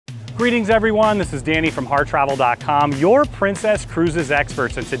Greetings everyone, this is Danny from HarrTravel.com, your Princess Cruises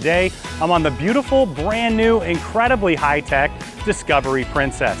experts, and today I'm on the beautiful, brand new, incredibly high-tech Discovery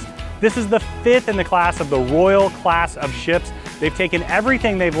Princess. This is the fifth in the class of the Royal class of ships. They've taken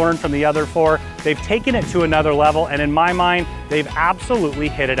everything they've learned from the other four, they've taken it to another level, and in my mind, they've absolutely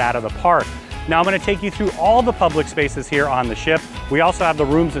hit it out of the park. Now I'm going to take you through all the public spaces here on the ship. We also have the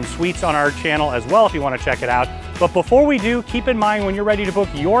rooms and suites on our channel as well if you want to check it out. But before we do, keep in mind when you're ready to book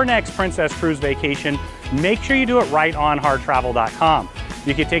your next Princess Cruise vacation, make sure you do it right on HarrTravel.com.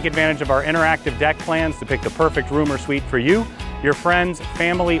 You can take advantage of our interactive deck plans to pick the perfect room or suite for you, your friends,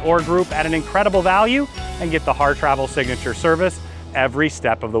 family, or group at an incredible value, and get the Harr Travel signature service every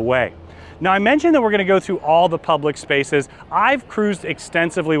step of the way. Now I mentioned that we're going to go through all the public spaces. I've cruised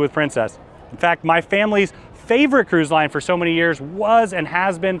extensively with Princess. In fact, my family's favorite cruise line for so many years was and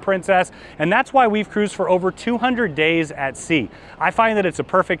has been Princess, and that's why we've cruised for over 200 days at sea. I find that it's a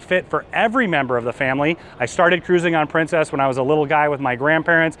perfect fit for every member of the family. I started cruising on Princess when I was a little guy with my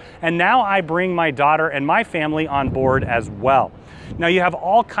grandparents, and now I bring my daughter and my family on board as well. Now you have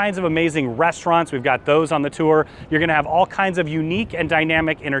all kinds of amazing restaurants. We've got those on the tour. You're going to have all kinds of unique and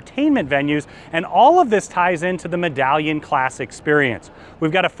dynamic entertainment venues, and all of this ties into the MedallionClass experience.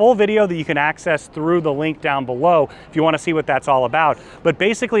 We've got a full video that you can access through the link down below if you want to see what that's all about. But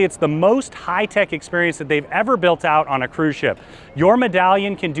basically it's the most high-tech experience that they've ever built out on a cruise ship. Your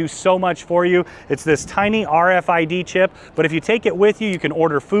medallion can do so much for you. It's this tiny RFID chip, but if you take it with you, you can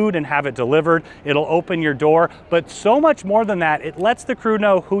order food and have it delivered. It'll open your door, but so much more than that, it lets the crew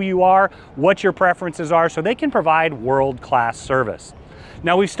know who you are, what your preferences are, so they can provide world-class service.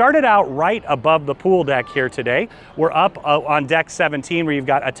 Now we've started out right above the pool deck here today. We're up on deck 17 where you've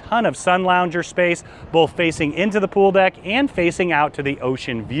got a ton of sun lounger space, both facing into the pool deck and facing out to the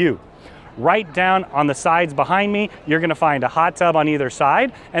ocean view. Right down on the sides behind me, you're going to find a hot tub on either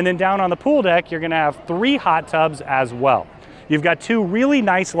side, and then down on the pool deck, you're going to have 3 hot tubs as well. You've got 2 really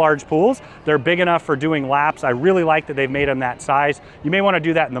nice large pools. They're big enough for doing laps. I really like that they've made them that size. You may want to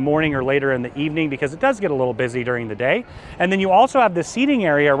do that in the morning or later in the evening because it does get a little busy during the day. And then you also have the seating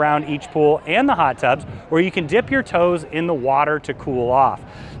area around each pool and the hot tubs where you can dip your toes in the water to cool off.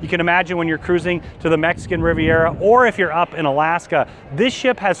 You can imagine when you're cruising to the Mexican Riviera or if you're up in Alaska, this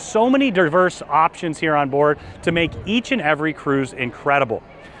ship has so many diverse options here on board to make each and every cruise incredible.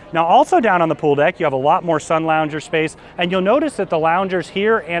 Now also down on the pool deck, you have a lot more sun lounger space, and you'll notice that the loungers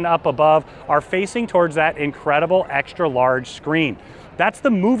here and up above are facing towards that incredible extra large screen. That's the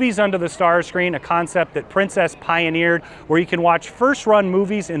Movies Under the Stars screen, a concept that Princess pioneered where you can watch first run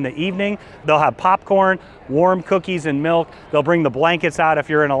movies in the evening. They'll have popcorn, warm cookies and milk. They'll bring the blankets out if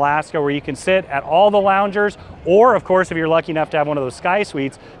you're in Alaska where you can sit at all the loungers, or of course if you're lucky enough to have one of those sky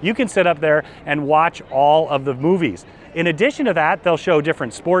suites, you can sit up there and watch all of the movies. In addition to that, they'll show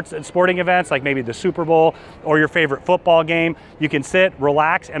different sports and sporting events like maybe the Super Bowl or your favorite football game. You can sit,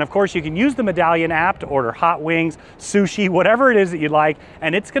 relax, and of course you can use the Medallion app to order hot wings, sushi, whatever it is that you like,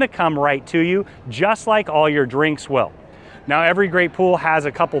 and it's going to come right to you just like all your drinks will. Now every great pool has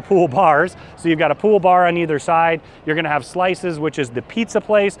a couple pool bars, so you've got a pool bar on either side. You're going to have Slices, which is the pizza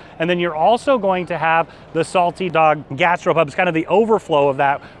place, and then you're also going to have the Salty Dog Gastropub. It's kind of the overflow of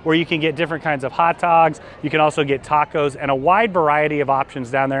that where you can get different kinds of hot dogs. You can also get tacos and a wide variety of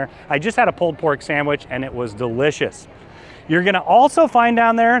options down there. I just had a pulled pork sandwich and it was delicious. You're going to also find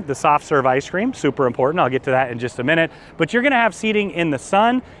down there the soft serve ice cream, super important. I'll get to that in just a minute. But you're going to have seating in the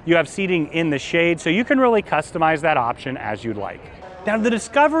sun, you have seating in the shade, so you can really customize that option as you'd like. Now the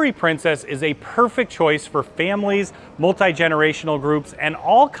Discovery Princess is a perfect choice for families, multi-generational groups, and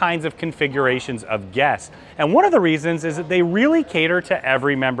all kinds of configurations of guests. And one of the reasons is that they really cater to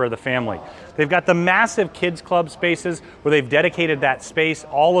every member of the family. They've got the massive kids club spaces where they've dedicated that space,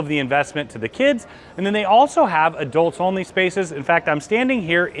 all of the investment to the kids. And then they also have adults only spaces. In fact, I'm standing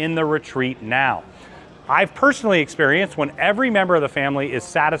here in the retreat now. I've personally experienced when every member of the family is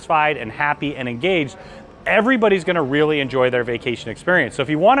satisfied and happy and engaged, everybody's going to really enjoy their vacation experience. So if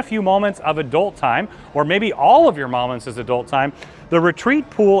you want a few moments of adult time, or maybe all of your moments as adult time, the retreat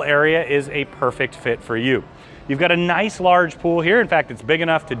pool area is a perfect fit for you. You've got a nice large pool here. In fact, it's big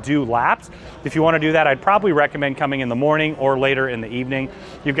enough to do laps. If you want to do that, I'd probably recommend coming in the morning or later in the evening.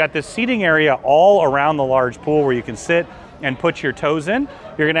 You've got this seating area all around the large pool where you can sit and put your toes in.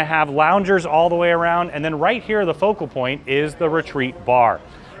 You're going to have loungers all the way around, and then right here, the focal point is the retreat bar.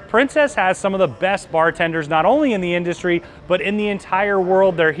 Princess has some of the best bartenders, not only in the industry, but in the entire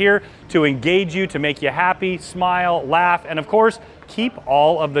world. They're here to engage you, to make you happy, smile, laugh, and of course, keep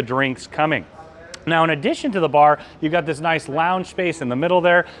all of the drinks coming. Now, in addition to the bar, you've got this nice lounge space in the middle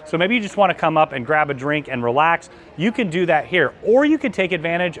there. So maybe you just want to come up and grab a drink and relax. You can do that here, or you can take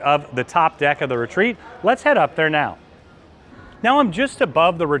advantage of the top deck of the retreat. Let's head up there now. Now I'm just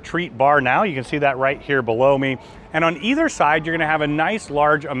above the retreat bar now. You can see that right here below me. And on either side, you're gonna have a nice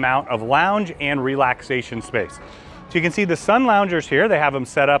large amount of lounge and relaxation space. So you can see the sun loungers here. They have them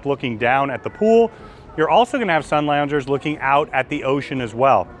set up looking down at the pool. You're also gonna have sun loungers looking out at the ocean as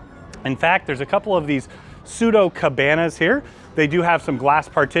well. In fact, there's a couple of these pseudo cabanas here. They do have some glass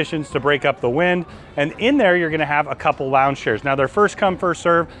partitions to break up the wind. And in there, you're gonna have a couple lounge chairs. Now they're first come, first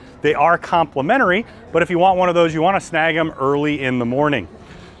serve. They are complimentary, but if you want one of those, you wanna snag them early in the morning.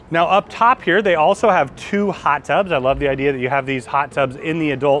 Now up top here, they also have 2 hot tubs. I love the idea that you have these hot tubs in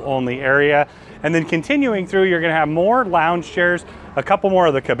the adult only area. And then continuing through, you're gonna have more lounge chairs, a couple more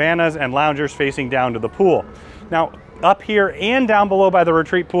of the cabanas and loungers facing down to the pool. Now, up here and down below by the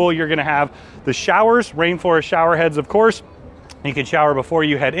retreat pool, you're gonna have the showers, rainforest shower heads, of course. You can shower before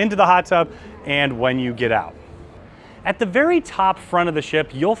you head into the hot tub and when you get out. At the very top front of the ship,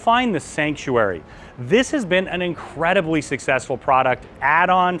 you'll find the sanctuary. This has been an incredibly successful product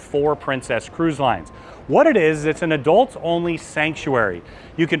add-on for Princess Cruise Lines. What it is, it's an adults-only sanctuary.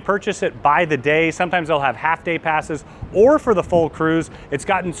 You can purchase it by the day. Sometimes they'll have half-day passes, or for the full cruise. It's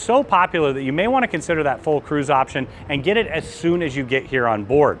gotten so popular that you may want to consider that full cruise option and get it as soon as you get here on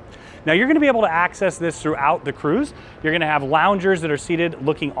board. Now you're going to be able to access this throughout the cruise. You're going to have loungers that are seated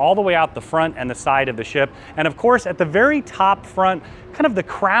looking all the way out the front and the side of the ship. And of course, at the very top front, kind of the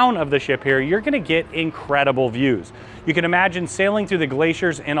crown of the ship here, you're going to get incredible views. You can imagine sailing through the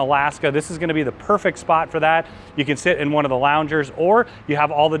glaciers in Alaska. This is going to be the perfect spot for that. You can sit in one of the loungers, or you have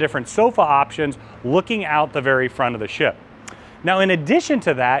all the different sofa options looking out the very front of the ship. Now, in addition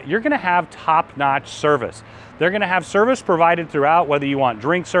to that, you're going to have top-notch service. They're going to have service provided throughout, whether you want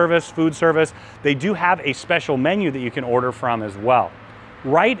drink service, food service. They do have a special menu that you can order from as well.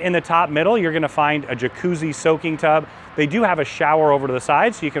 Right in the top middle, you're going to find a jacuzzi soaking tub. They do have a shower over to the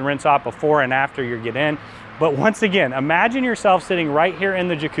side, so you can rinse off before and after you get in. But once again, imagine yourself sitting right here in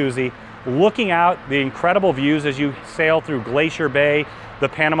the jacuzzi, looking out the incredible views as you sail through Glacier Bay, the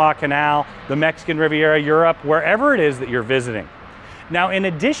Panama Canal, the Mexican Riviera, Europe, wherever it is that you're visiting. Now, in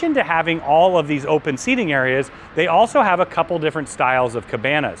addition to having all of these open seating areas, they also have a couple different styles of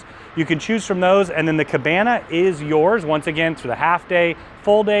cabanas. You can choose from those, and then the cabana is yours, once again, through the half day,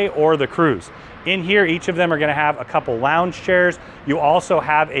 full day, or the cruise. In here, each of them are gonna have a couple lounge chairs. You also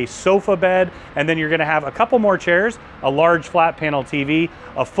have a sofa bed, and then you're gonna have a couple more chairs, a large flat panel TV,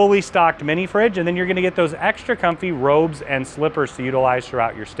 a fully stocked mini fridge, and then you're gonna get those extra comfy robes and slippers to utilize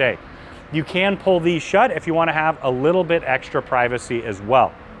throughout your stay. You can pull these shut if you want to have a little bit extra privacy as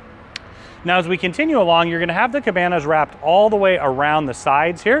well. Now, as we continue along, you're going to have the cabanas wrapped all the way around the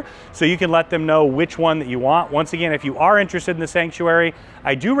sides here, so you can let them know which one that you want. Once again, if you are interested in the sanctuary,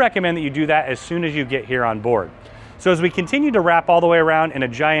 I do recommend that you do that as soon as you get here on board. So as we continue to wrap all the way around in a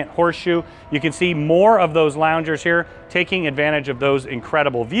giant horseshoe, you can see more of those loungers here taking advantage of those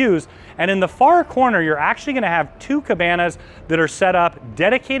incredible views. And in the far corner, you're actually going to have 2 cabanas that are set up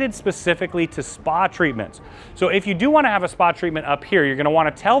dedicated specifically to spa treatments. So if you do want to have a spa treatment up here, you're going to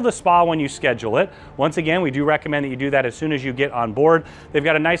want to tell the spa when you schedule it. Once again, we do recommend that you do that as soon as you get on board. They've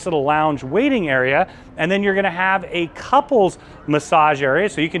got a nice little lounge waiting area, and then you're going to have a couples massage area,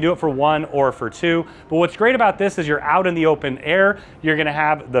 so you can do it for 1 or for 2. But what's great about this is you're out in the open air, you're going to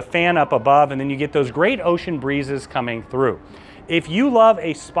have the fan up above, and then you get those great ocean breezes coming through. If you love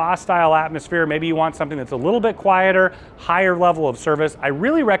a spa style atmosphere, maybe you want something that's a little bit quieter, higher level of service, I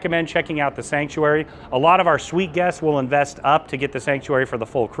really recommend checking out the sanctuary. A lot of our suite guests will invest up to get the sanctuary for the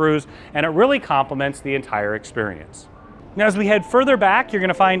full cruise, and it really complements the entire experience. Now, as we head further back, you're going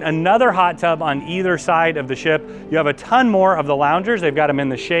to find another hot tub on either side of the ship. You have a ton more of the loungers. They've got them in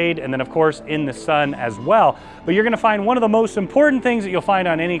the shade and then, of course, in the sun as well. But you're going to find one of the most important things that you'll find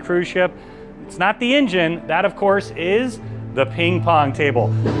on any cruise ship. It's not the engine. That, of course, is the ping pong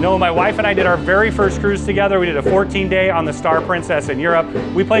table. You know, my wife and I did our very first cruise together. We did a 14-day on the Star Princess in Europe.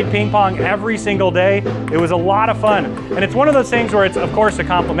 We played ping pong every single day. It was a lot of fun. And it's one of those things where it's, of course, a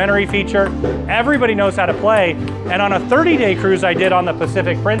complimentary feature. Everybody knows how to play. And on a 30-day cruise I did on the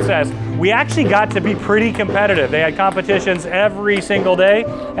Pacific Princess, we actually got to be pretty competitive. They had competitions every single day,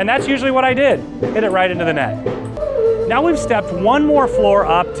 and that's usually what I did. Hit it right into the net. Now we've stepped one more floor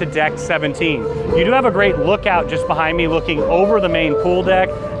up to deck 17. You do have a great lookout just behind me looking over the main pool deck.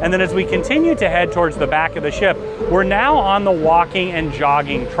 And then as we continue to head towards the back of the ship, we're now on the walking and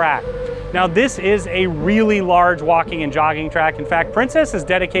jogging track. Now this is a really large walking and jogging track. In fact, Princess has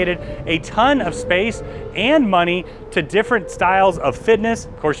dedicated a ton of space and money to different styles of fitness.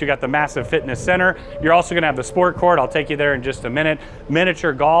 Of course, you got the massive fitness center. You're also gonna have the sport court, I'll take you there in just a minute,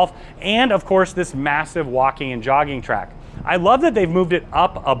 miniature golf, and of course this massive walking and jogging track. I love that they've moved it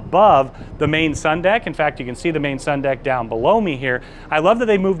up above the main sun deck. In fact, you can see the main sun deck down below me here. I love that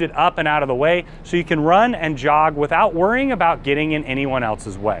they moved it up and out of the way so you can run and jog without worrying about getting in anyone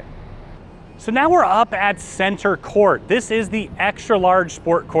else's way. So now we're up at center court. This is the extra large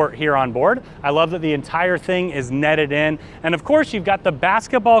sport court here on board. I love that the entire thing is netted in. And of course you've got the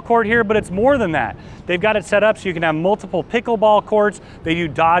basketball court here, but it's more than that. They've got it set up so you can have multiple pickleball courts. They do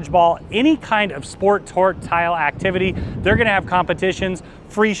dodgeball, any kind of sport tile activity. They're gonna have competitions,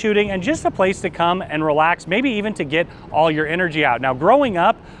 free shooting, and just a place to come and relax, maybe even to get all your energy out. Now growing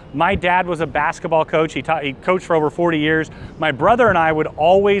up, my dad was a basketball coach. He coached for over 40 years. My brother and I would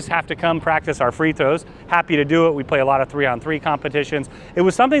always have to come practice our free throws. Happy to do it. We play a lot of 3-on-3 competitions. It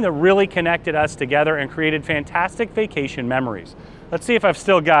was something that really connected us together and created fantastic vacation memories. Let's see if I've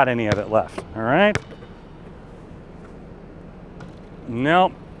still got any of it left, all right?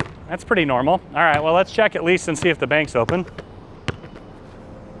 Nope, that's pretty normal. All right, well, let's check at least and see if the bank's open.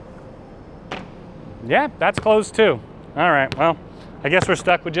 Yeah, that's closed too. All right, well, I guess we're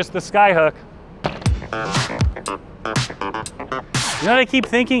stuck with just the sky hook. You know what I keep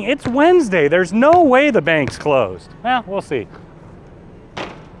thinking? It's Wednesday. There's no way the bank's closed. Well, we'll see.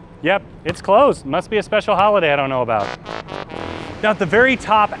 Yep, it's closed. Must be a special holiday I don't know about. Now at the very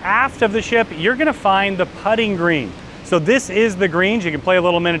top aft of the ship, you're gonna find the putting green. So this is the greens. You can play a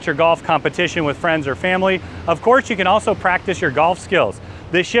little miniature golf competition with friends or family. Of course, you can also practice your golf skills.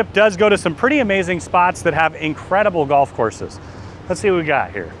 This ship does go to some pretty amazing spots that have incredible golf courses. Let's see what we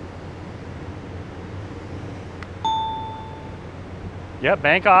got here. Yep,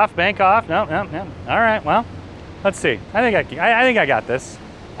 bank off, bank off. No. All right, well, let's see. I think I got this.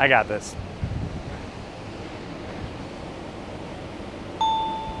 I got this.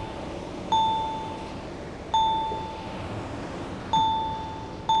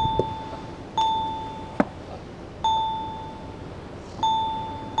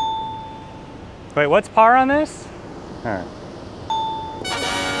 Wait, what's par on this? All right.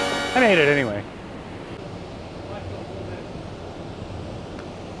 I made it anyway.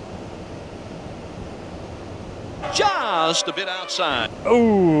 Just a bit outside.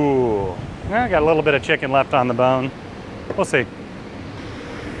 Ooh, I got a little bit of chicken left on the bone. We'll see.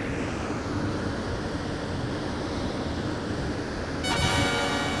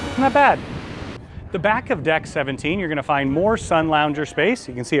 Not bad. The back of deck 17, you're gonna find more sun lounger space.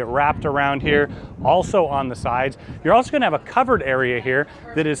 You can see it wrapped around here, also on the sides. You're also gonna have a covered area here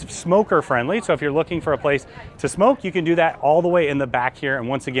that is smoker friendly. So if you're looking for a place to smoke, you can do that all the way in the back here. And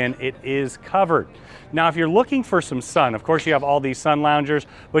once again, it is covered. Now, if you're looking for some sun, of course you have all these sun loungers,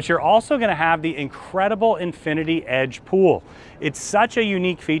 but you're also gonna have the incredible infinity edge pool. It's such a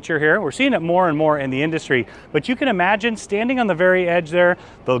unique feature here. We're seeing it more and more in the industry, but you can imagine standing on the very edge there,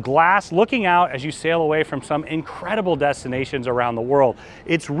 the glass looking out as you sail away from some incredible destinations around the world.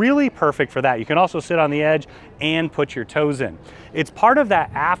 It's really perfect for that. You can also sit on the edge and put your toes in. It's part of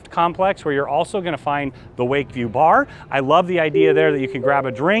that aft complex where you're also gonna find the Wakeview bar. I love the idea there that you can grab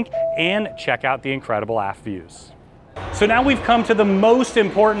a drink and check out the incredible aft views. So now we've come to the most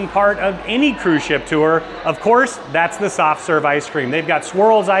important part of any cruise ship tour. Of course, that's the soft serve ice cream. They've got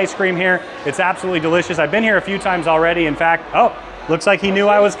Swirls ice cream here. It's absolutely delicious. I've been here a few times already. In fact, oh, looks like he knew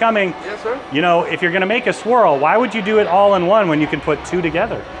I was coming. Yes, sir. You know, if you're gonna make a swirl, why would you do it all in one when you can put two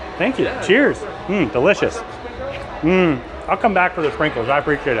together? Thank you. Yeah, cheers. Delicious. I'll come back for the sprinkles. I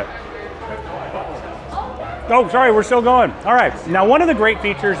appreciate it. Oh, sorry, we're still going. All right. Now, one of the great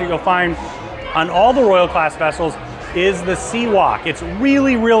features that you'll find on all the Royal Class vessels is the sea walk. It's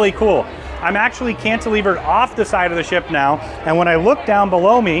really, really cool. I'm actually cantilevered off the side of the ship now, and when I look down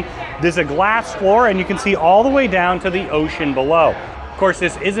below me, there's a glass floor and you can see all the way down to the ocean below. Of course,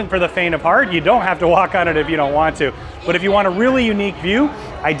 this isn't for the faint of heart. You don't have to walk on it if you don't want to. But if you want a really unique view,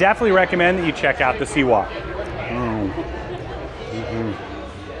 I definitely recommend that you check out the sea walk.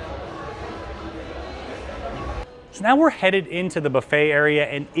 So now we're headed into the buffet area,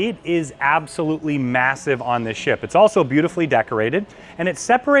 and it is absolutely massive on this ship. It's also beautifully decorated, and it's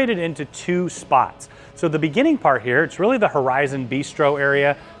separated into two spots. So the beginning part here, it's really the Horizon Bistro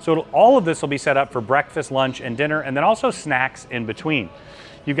area. So all of this will be set up for breakfast, lunch, and dinner, and then also snacks in between.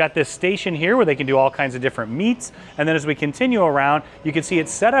 You've got this station here where they can do all kinds of different meats. And then as we continue around, you can see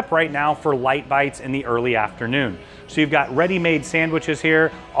it's set up right now for light bites in the early afternoon. So you've got ready-made sandwiches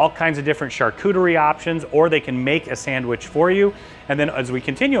here, all kinds of different charcuterie options, or they can make a sandwich for you. And then as we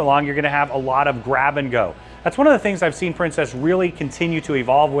continue along, you're gonna have a lot of grab and go. That's one of the things I've seen Princess really continue to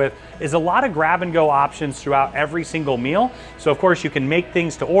evolve with, is a lot of grab and go options throughout every single meal. So of course you can make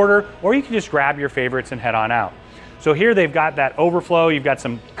things to order, or you can just grab your favorites and head on out. So here they've got that overflow, you've got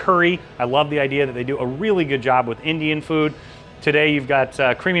some curry. I love the idea that they do a really good job with Indian food. Today you've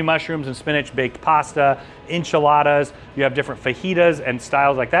got creamy mushrooms and spinach baked pasta, enchiladas, you have different fajitas and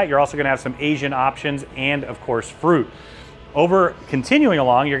styles like that. You're also gonna have some Asian options and of course fruit. Continuing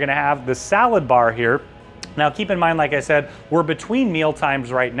along, you're gonna have the salad bar here. Now keep in mind, like I said, we're between meal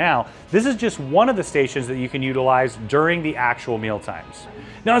times right now. This is just one of the stations that you can utilize during the actual meal times.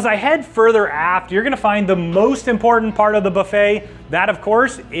 Now as I head further aft, you're gonna find the most important part of the buffet. That of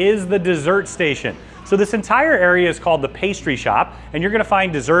course is the dessert station. So this entire area is called the pastry shop, and you're gonna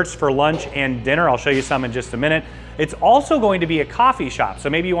find desserts for lunch and dinner. I'll show you some in just a minute. It's also going to be a coffee shop. So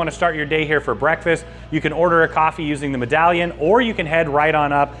maybe you wanna start your day here for breakfast. You can order a coffee using the medallion, or you can head right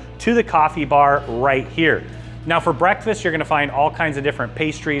on up to the coffee bar right here. Now for breakfast, you're gonna find all kinds of different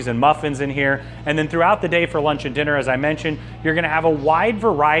pastries and muffins in here. And then throughout the day for lunch and dinner, as I mentioned, you're gonna have a wide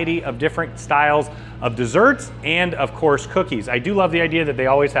variety of different styles of desserts and of course cookies. I do love the idea that they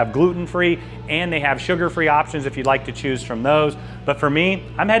always have gluten-free and they have sugar-free options if you'd like to choose from those. But for me,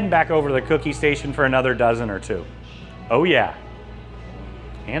 I'm heading back over to the cookie station for another dozen or two. Oh yeah,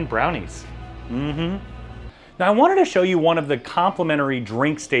 and brownies. Now I wanted to show you one of the complimentary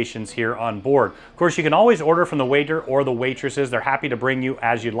drink stations here on board. Of course, you can always order from the waiter or the waitresses. They're happy to bring you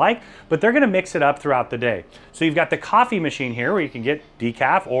as you'd like, but they're gonna mix it up throughout the day. So you've got the coffee machine here where you can get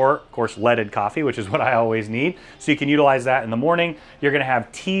decaf or of course leaded coffee, which is what I always need. So you can utilize that in the morning. You're gonna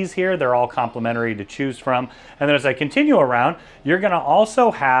have teas here. They're all complimentary to choose from. And then as I continue around, you're gonna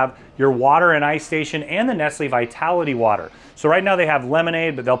also have your water and ice station and the Nestle Vitality water. So right now they have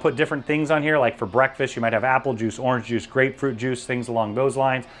lemonade, but they'll put different things on here. Like for breakfast, you might have apple juice, orange juice, grapefruit juice, things along those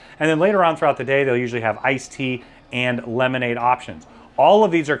lines. And then later on throughout the day, they'll usually have iced tea and lemonade options. All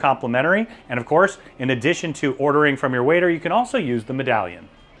of these are complimentary. And of course, in addition to ordering from your waiter, you can also use the medallion.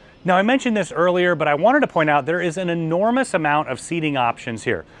 Now I mentioned this earlier, but I wanted to point out there is an enormous amount of seating options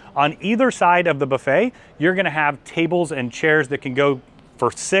here. On either side of the buffet, you're gonna have tables and chairs that can go for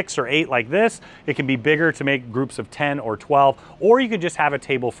 6 or 8 like this. It can be bigger to make groups of 10 or 12, or you could just have a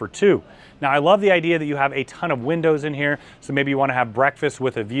table for 2. Now I love the idea that you have a ton of windows in here, so maybe you want to have breakfast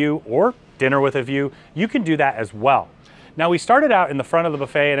with a view or dinner with a view. You can do that as well. Now we started out in the front of the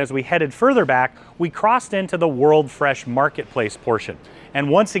buffet, and as we headed further back, we crossed into the World Fresh Marketplace portion. And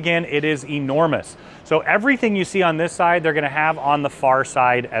once again, it is enormous. So everything you see on this side, they're gonna have on the far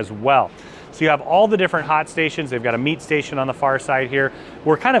side as well. So you have all the different hot stations. They've got a meat station on the far side here.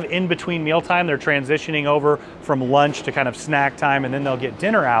 We're kind of in between mealtime. They're transitioning over from lunch to kind of snack time, and then they'll get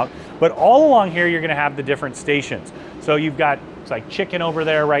dinner out. But all along here, you're gonna have the different stations. So you've got, it's like chicken over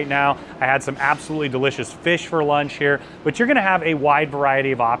there right now. I had some absolutely delicious fish for lunch here, but you're gonna have a wide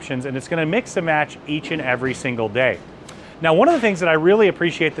variety of options, and it's gonna mix and match each and every single day. Now, one of the things that I really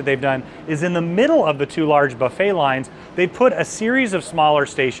appreciate that they've done is in the middle of the 2 large buffet lines, they've put a series of smaller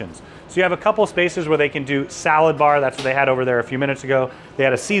stations. So you have a couple spaces where they can do salad bar. That's what they had over there a few minutes ago. They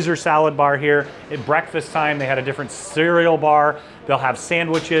had a Caesar salad bar here. At breakfast time, they had a different cereal bar. They'll have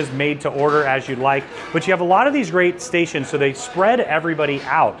sandwiches made to order as you'd like. But you have a lot of these great stations, so they spread everybody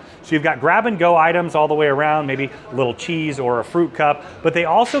out. So you've got grab and go items all the way around, maybe a little cheese or a fruit cup, but they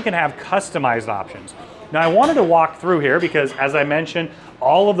also can have customized options. Now I wanted to walk through here because, as I mentioned,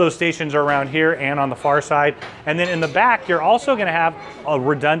 all of those stations are around here and on the far side. And then in the back, you're also gonna have a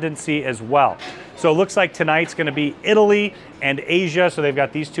redundancy as well. So it looks like tonight's gonna be Italy and Asia. So they've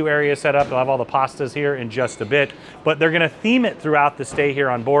got these 2 areas set up. They'll have all the pastas here in just a bit, but they're gonna theme it throughout the stay here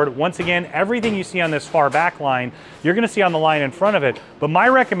on board. Once again, everything you see on this far back line, you're gonna see on the line in front of it. But my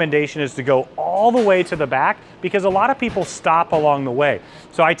recommendation is to go all the way to the back because a lot of people stop along the way.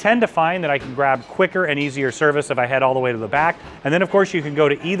 So I tend to find that I can grab quicker and easier service if I head all the way to the back. And then of course you can go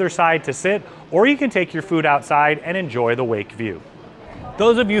to either side to sit, or you can take your food outside and enjoy the wake view.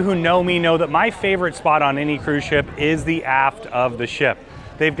 Those of you who know me know that my favorite spot on any cruise ship is the aft of the ship.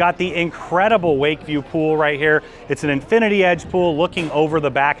 They've got the incredible wake view pool right here. It's an infinity edge pool looking over the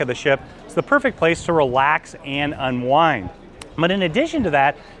back of the ship. It's the perfect place to relax and unwind. But in addition to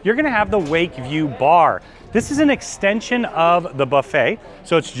that, you're gonna have the wake view bar. This is an extension of the buffet.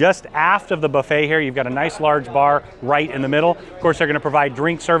 So it's just aft of the buffet here. You've got a nice large bar right in the middle. Of course, they're gonna provide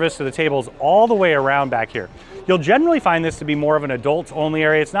drink service to the tables all the way around back here. You'll generally find this to be more of an adults only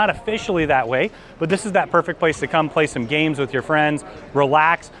area. It's not officially that way, but this is that perfect place to come play some games with your friends,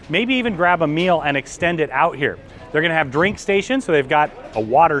 relax, maybe even grab a meal and extend it out here. They're gonna have drink stations, so they've got a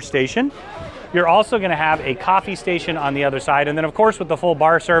water station. You're also gonna have a coffee station on the other side. And then of course with the full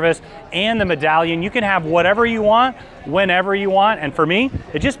bar service and the medallion, you can have whatever you want, whenever you want. And for me,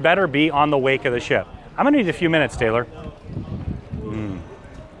 it just better be on the wake of the ship. I'm gonna need a few minutes, Taylor.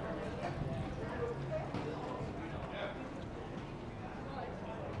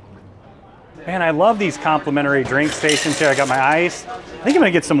 Man, I love these complimentary drink stations here. I got my ice. I think I'm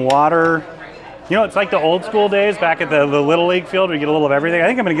gonna get some water. You know, it's like the old school days back at the Little League field where you get a little of everything. I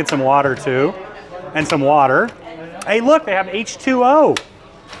think I'm gonna get some water too, and some water. Hey, look, they have H2O.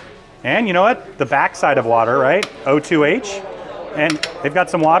 And you know what? The backside of water, right? O2H. And they've got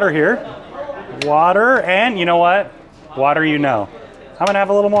some water here. Water, and you know what? Water you know. I'm gonna have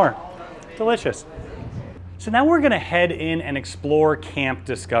a little more. Delicious. So now we're gonna head in and explore Camp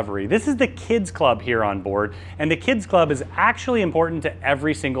Discovery. This is the kids club here on board, and the kids club is actually important to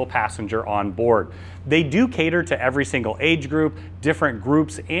every single passenger on board. They do cater to every single age group, different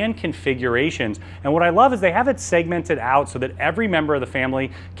groups and configurations. And what I love is they have it segmented out so that every member of the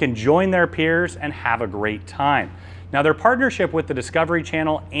family can join their peers and have a great time. Now, their partnership with the Discovery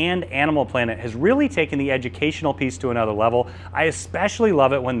Channel and Animal Planet has really taken the educational piece to another level. I especially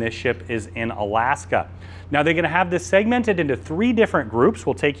love it when this ship is in Alaska. Now, they're gonna have this segmented into 3 different groups.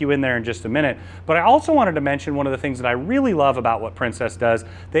 We'll take you in there in just a minute. But I also wanted to mention one of the things that I really love about what Princess does.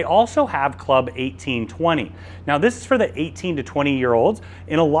 They also have Club 1820. Now, this is for the 18 to 20-year-olds.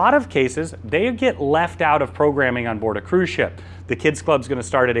 In a lot of cases, they get left out of programming on board a cruise ship. The kids club's gonna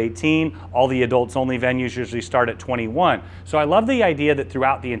start at 18. All the adults only venues usually start at 21. So I love the idea that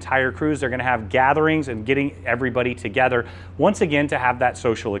throughout the entire cruise, they're gonna have gatherings and getting everybody together, once again, to have that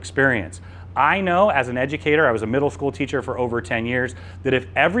social experience. I know as an educator, I was a middle school teacher for over 10 years, that if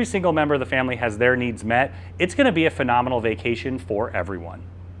every single member of the family has their needs met, it's gonna be a phenomenal vacation for everyone.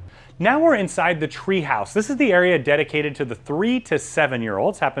 Now we're inside the treehouse. This is the area dedicated to the 3 to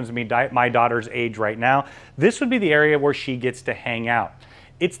 7-year-olds. Happens to be my daughter's age right now. This would be the area where she gets to hang out.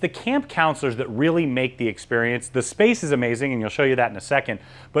 It's the camp counselors that really make the experience. The space is amazing, and you'll show you that in a second,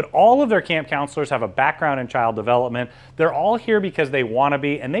 but all of their camp counselors have a background in child development. They're all here because they want to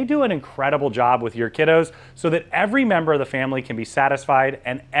be, and they do an incredible job with your kiddos so that every member of the family can be satisfied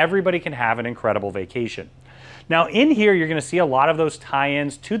and everybody can have an incredible vacation. Now in here, you're gonna see a lot of those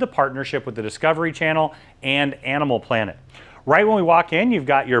tie-ins to the partnership with the Discovery Channel and Animal Planet. Right when we walk in, you've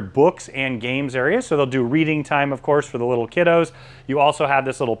got your books and games area. So they'll do reading time, of course, for the little kiddos. You also have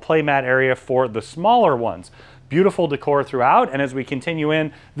this little playmat area for the smaller ones. Beautiful decor throughout. And as we continue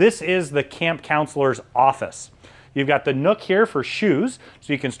in, this is the camp counselor's office. You've got the nook here for shoes,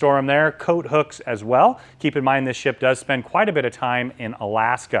 so you can store them there, coat hooks as well. Keep in mind this ship does spend quite a bit of time in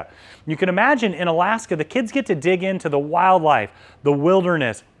Alaska. You can imagine in Alaska, the kids get to dig into the wildlife, the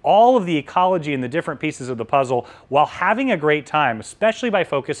wilderness, all of the ecology and the different pieces of the puzzle while having a great time, especially by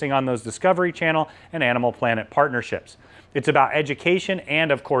focusing on those Discovery Channel and Animal Planet partnerships. It's about education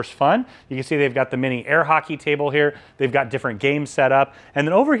and, of course, fun. You can see they've got the mini air hockey table here. They've got different games set up. And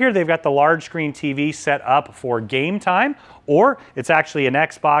then over here, they've got the large screen TV set up for game time, or it's actually an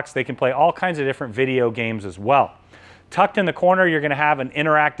Xbox. They can play all kinds of different video games as well. Tucked in the corner, you're gonna have an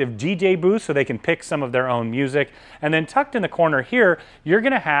interactive DJ booth so they can pick some of their own music. And then tucked in the corner here, you're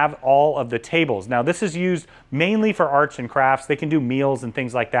gonna have all of the tables. Now, this is used mainly for arts and crafts. They can do meals and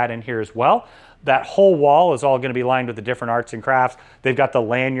things like that in here as well. That whole wall is all gonna be lined with the different arts and crafts. They've got the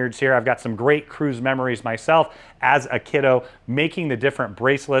lanyards here. I've got some great cruise memories myself as a kiddo, making the different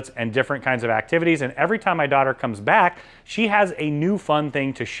bracelets and different kinds of activities. And every time my daughter comes back, she has a new fun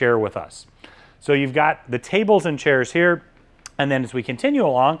thing to share with us. So you've got the tables and chairs here. And then as we continue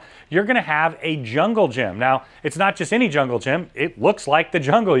along, you're gonna have a jungle gym. Now, it's not just any jungle gym. It looks like the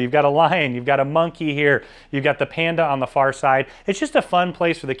jungle. You've got a lion, you've got a monkey here, you've got the panda on the far side. It's just a fun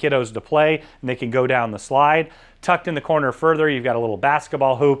place for the kiddos to play, and they can go down the slide. Tucked in the corner further, you've got a little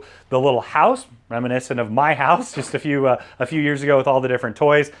basketball hoop, the little house, reminiscent of my house just a few years ago with all the different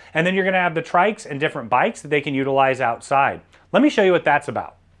toys. And then you're gonna have the trikes and different bikes that they can utilize outside. Let me show you what that's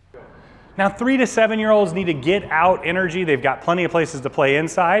about. Now, 3 to 7-year-olds need to get out energy. They've got plenty of places to play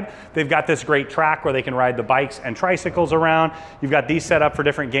inside. They've got this great track where they can ride the bikes and tricycles around. You've got these set up for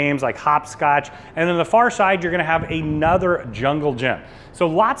different games like hopscotch. And then on the far side, you're gonna have another jungle gym. So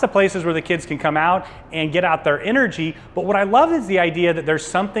lots of places where the kids can come out and get out their energy. But what I love is the idea that there's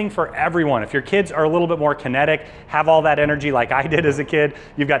something for everyone. If your kids are a little bit more kinetic, have all that energy like I did as a kid,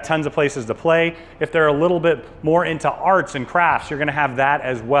 you've got tons of places to play. If they're a little bit more into arts and crafts, you're gonna have that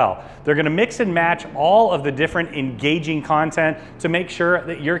as well. They're gonna mix and match all of the different engaging content to make sure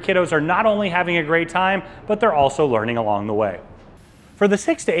that your kiddos are not only having a great time, but they're also learning along the way. For the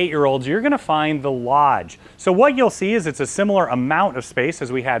 6 to 8-year-olds, you're gonna find the lodge. So what you'll see is it's a similar amount of space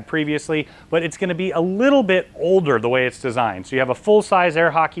as we had previously, but it's gonna be a little bit older the way it's designed. So you have a full-size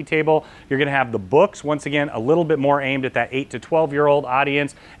air hockey table, you're gonna have the books, once again, a little bit more aimed at that 8 to 12-year-old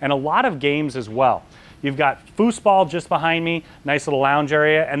audience, and a lot of games as well. You've got foosball just behind me, nice little lounge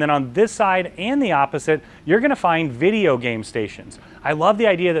area, and then on this side and the opposite, you're gonna find video game stations. I love the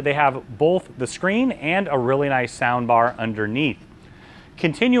idea that they have both the screen and a really nice sound bar underneath.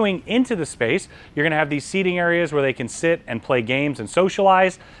 Continuing into the space, you're gonna have these seating areas where they can sit and play games and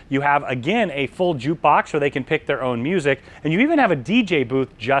socialize. You have, again, a full jukebox where they can pick their own music, and you even have a DJ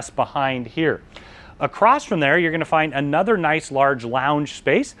booth just behind here. Across from there, you're gonna find another nice large lounge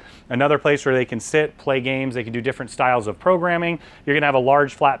space, another place where they can sit, play games, they can do different styles of programming. You're gonna have a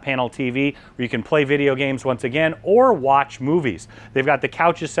large flat panel TV where you can play video games once again, or watch movies. They've got the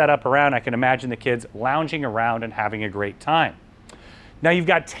couches set up around. I can imagine the kids lounging around and having a great time. Now you've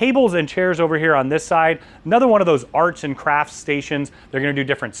got tables and chairs over here on this side. Another one of those arts and crafts stations. They're gonna do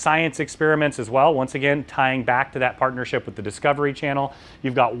different science experiments as well. Once again, tying back to that partnership with the Discovery Channel.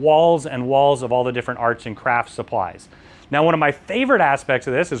 You've got walls and walls of all the different arts and crafts supplies. Now, one of my favorite aspects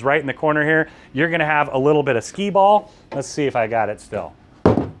of this is right in the corner here. You're gonna have a little bit of skee ball. Let's see if I got it still.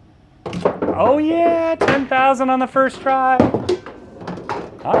 Oh yeah, 10,000 on the first try.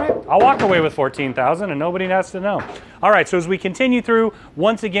 All right, I'll walk away with 14,000 and nobody has to know. All right, so as we continue through,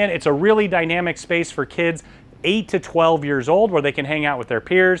 once again, it's a really dynamic space for kids 8 to 12 years old where they can hang out with their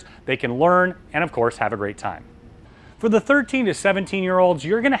peers, they can learn, and of course, have a great time. For the 13 to 17-year-olds,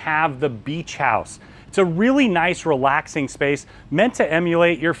 you're gonna have the beach house. It's a really nice, relaxing space meant to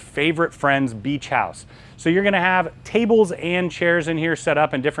emulate your favorite friend's beach house. So you're gonna have tables and chairs in here set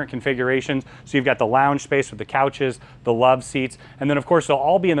up in different configurations. So you've got the lounge space with the couches, the love seats, and then of course they'll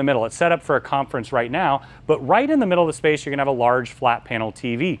all be in the middle. It's set up for a conference right now, but right in the middle of the space, you're gonna have a large flat panel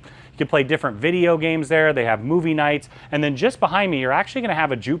TV. You can play different video games there, they have movie nights, and then just behind me, you're actually gonna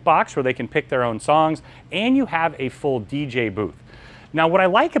have a jukebox where they can pick their own songs, and you have a full DJ booth. Now, what I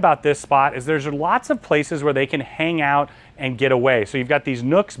like about this spot is there's lots of places where they can hang out and get away. So you've got these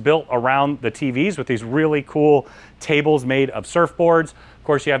nooks built around the TVs with these really cool tables made of surfboards. Of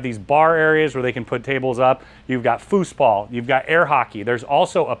course, you have these bar areas where they can put tables up. You've got foosball, you've got air hockey. There's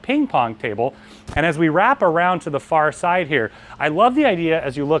also a ping pong table. And as we wrap around to the far side here, I love the idea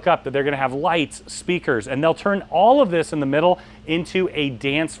as you look up that they're gonna have lights, speakers, and they'll turn all of this in the middle into a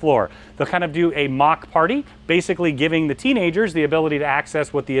dance floor. They'll kind of do a mock party, basically giving the teenagers the ability to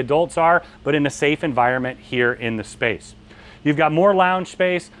access what the adults are, but in a safe environment here in the space. You've got more lounge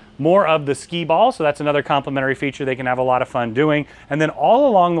space, more of the skee ball, so that's another complimentary feature they can have a lot of fun doing. And then all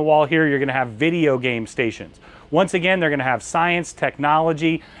along the wall here, you're gonna have video game stations. Once again, they're gonna have science,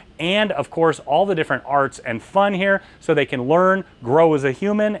 technology, and of course, all the different arts and fun here so they can learn, grow as a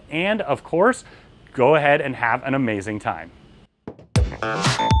human, and of course, go ahead and have an amazing time.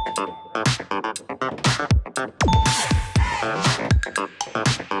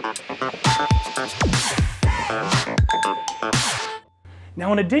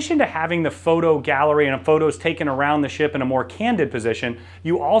 Now, in addition to having the photo gallery and photos taken around the ship in a more candid position,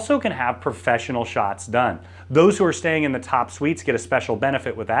 you also can have professional shots done. Those who are staying in the top suites get a special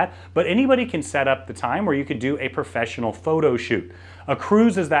benefit with that, but anybody can set up the time where you could do a professional photo shoot. A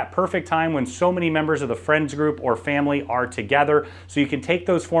cruise is that perfect time when so many members of the friends group or family are together, so you can take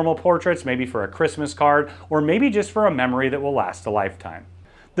those formal portraits, maybe for a Christmas card, or maybe just for a memory that will last a lifetime.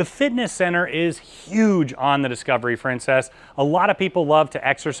 The fitness center is huge on the Discovery Princess. A lot of people love to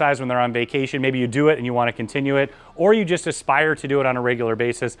exercise when they're on vacation. Maybe you do it and you want to continue it, or you just aspire to do it on a regular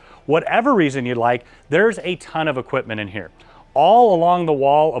basis. Whatever reason you'd like, there's a ton of equipment in here. All along the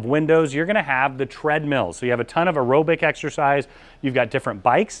wall of windows, you're gonna have the treadmills. So you have a ton of aerobic exercise. You've got different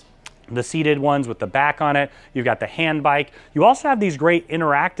bikes. the seated ones with the back on it. You've got the hand bike. You also have these great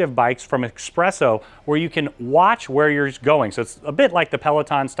interactive bikes from Espresso where you can watch where you're going. So it's a bit like the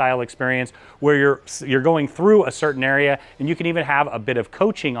Peloton style experience where you're going through a certain area, and you can even have a bit of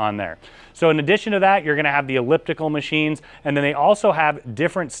coaching on there. So in addition to that, you're gonna have the elliptical machines, and then they also have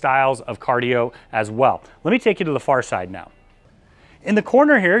different styles of cardio as well. Let me take you to the far side now. In the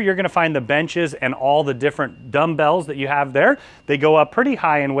corner here, you're gonna find the benches and all the different dumbbells that you have there. They go up pretty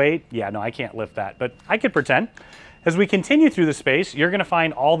high in weight. Yeah, no, I can't lift that, but I could pretend. As we continue through the space, you're gonna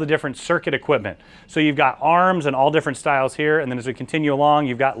find all the different circuit equipment. So you've got arms and all different styles here, and then as we continue along,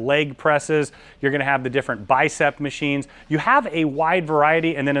 you've got leg presses, you're gonna have the different bicep machines. You have a wide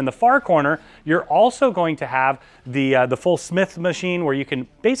variety, and then in the far corner, you're also going to have the full Smith machine where you can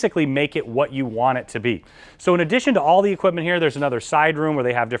basically make it what you want it to be. So in addition to all the equipment here, there's another side room where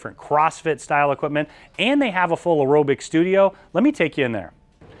they have different CrossFit style equipment, and they have a full aerobic studio. Let me take you in there.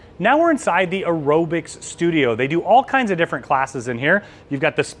 Now we're inside the aerobics studio. They do all kinds of different classes in here. You've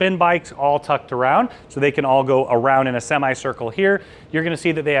got the spin bikes all tucked around, so they can all go around in a semicircle here. You're gonna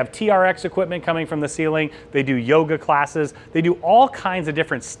see that they have TRX equipment coming from the ceiling. They do yoga classes. They do all kinds of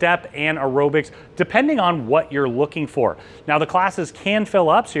different step and aerobics, depending on what you're looking for. Now the classes can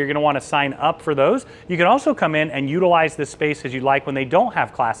fill up, so you're gonna wanna sign up for those. You can also come in and utilize this space as you like when they don't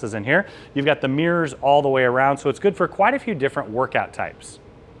have classes in here. You've got the mirrors all the way around, so it's good for quite a few different workout types.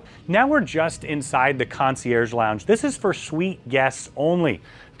 Now we're just inside the concierge lounge. This is for suite guests only.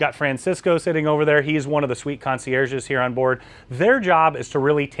 We've got Francisco sitting over there. He's one of the suite concierges here on board. Their job is to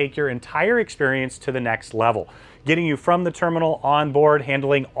really take your entire experience to the next level, getting you from the terminal on board,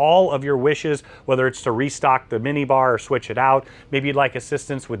 handling all of your wishes, whether it's to restock the minibar or switch it out. Maybe you'd like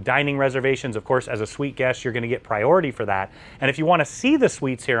assistance with dining reservations. Of course, as a suite guest, you're gonna get priority for that. And if you wanna see the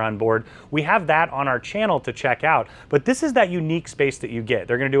suites here on board, we have that on our channel to check out. But this is that unique space that you get.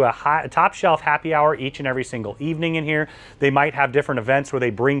 They're gonna do a top shelf happy hour each and every single evening in here. They might have different events where they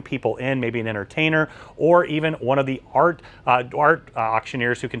bring people in, maybe an entertainer, or even one of the art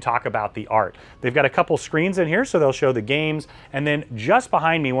auctioneers who can talk about the art. They've got a couple screens in here, so they'll show the games. And then just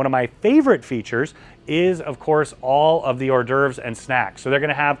behind me, one of my favorite features is, of course, all of the hors d'oeuvres and snacks. So they're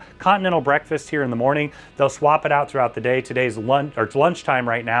gonna have continental breakfast here in the morning. They'll swap it out throughout the day. Today's lunch, or it's lunchtime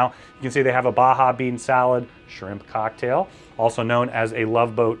right now. You can see they have a Baja bean salad, shrimp cocktail, also known as a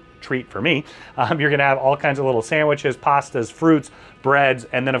Love Boat treat for me. You're gonna have all kinds of little sandwiches, pastas, fruits, breads,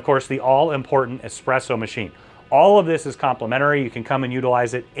 and then of course the all-important espresso machine. All of this is complimentary. You can come and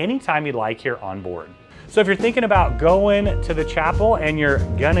utilize it anytime you'd like here on board. So if you're thinking about going to the chapel and you're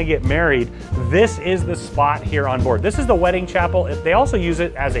gonna get married, this is the spot here on board. This is the wedding chapel. They also use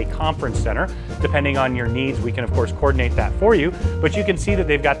it as a conference center. Depending on your needs, we can of course coordinate that for you. But you can see that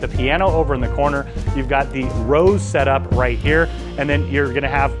they've got the piano over in the corner. You've got the rose set up right here. And then you're gonna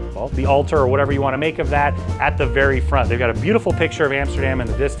have, well, the altar or whatever you wanna make of that at the very front. They've got a beautiful picture of Amsterdam in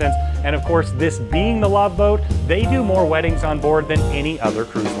the distance. And of course, this being the Love Boat, they do more weddings on board than any other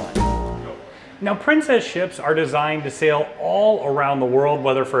cruise line. Now, Princess ships are designed to sail all around the world,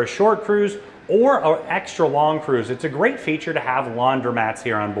 whether for a short cruise or an extra long cruise. It's a great feature to have laundromats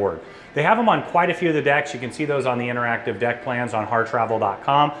here on board. They have them on quite a few of the decks. You can see those on the interactive deck plans on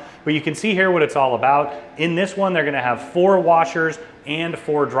harrtravel.com. But you can see here what it's all about. In this one, they're gonna have 4 washers and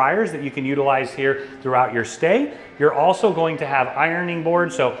 4 dryers that you can utilize here throughout your stay. You're also going to have ironing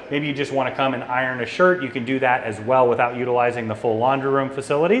boards, so maybe you just want to come and iron a shirt, you can do that as well without utilizing the full laundry room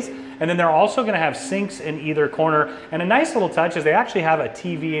facilities. And then they're also going to have sinks in either corner, and a nice little touch is they actually have a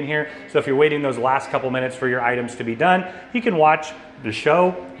TV in here, so if you're waiting those last couple minutes for your items to be done, you can watch the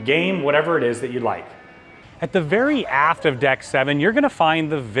show, game, whatever it is that you'd like. At the very aft of Deck 7, you're gonna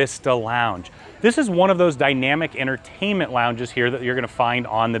find the Vista Lounge. This is one of those dynamic entertainment lounges here that you're gonna find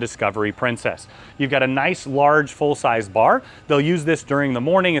on the Discovery Princess. You've got a nice, large, full-size bar. They'll use this during the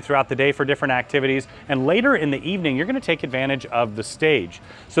morning and throughout the day for different activities. And later in the evening, you're gonna take advantage of the stage.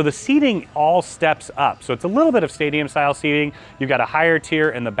 So the seating all steps up. So it's a little bit of stadium-style seating. You've got a higher tier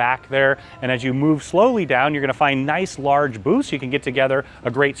in the back there. And as you move slowly down, you're gonna find nice, large booths. You can get together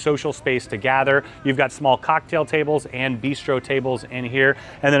a great social space to gather. You've got small cocktail tables and bistro tables in here.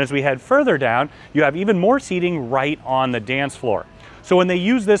 And then as we head further down, you have even more seating right on the dance floor. So when they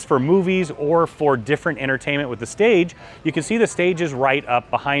use this for movies or for different entertainment with the stage, you can see the stage is right up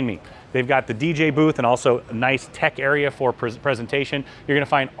behind me. They've got the DJ booth and also a nice tech area for presentation. You're gonna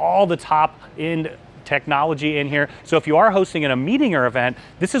find all the top-end technology in here. So if you are hosting in a meeting or event,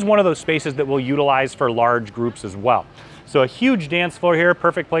 this is one of those spaces that we'll utilize for large groups as well. So a huge dance floor here,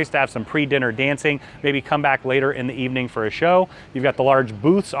 perfect place to have some pre-dinner dancing, maybe come back later in the evening for a show. You've got the large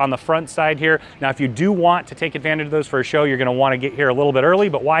booths on the front side here. Now, if you do want to take advantage of those for a show, you're gonna wanna get here a little bit early,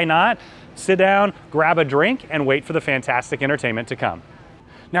 but why not? Sit down, grab a drink, and wait for the fantastic entertainment to come.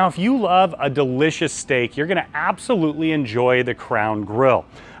 Now, if you love a delicious steak, you're gonna absolutely enjoy the Crown Grill.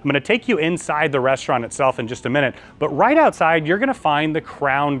 I'm gonna take you inside the restaurant itself in just a minute, but right outside, you're gonna find the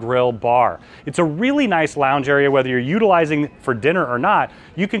Crown Grill bar. It's a really nice lounge area, whether you're utilizing for dinner or not.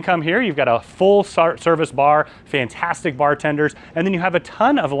 You can come here, you've got a full service bar, fantastic bartenders, and then you have a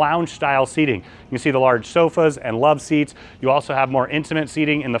ton of lounge style seating. You can see the large sofas and love seats. You also have more intimate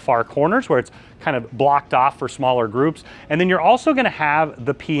seating in the far corners where it's kind of blocked off for smaller groups. And then you're also gonna have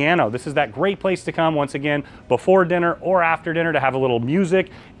the piano. This is that great place to come, once again, before dinner or after dinner to have a little music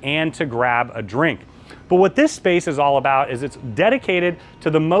and to grab a drink. But what this space is all about is it's dedicated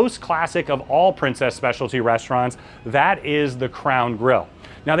to the most classic of all Princess specialty restaurants. That is the Crown Grill.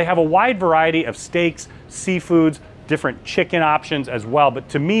 Now, they have a wide variety of steaks, seafoods, different chicken options as well. But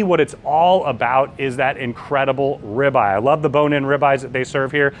to me, what it's all about is that incredible ribeye. I love the bone-in ribeyes that they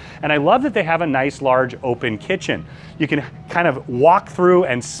serve here. And I love that they have a nice, large, open kitchen. You can kind of walk through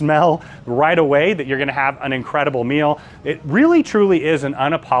and smell right away that you're gonna have an incredible meal. It really, truly is an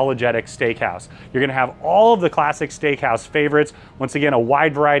unapologetic steakhouse. You're gonna have all of the classic steakhouse favorites. Once again, a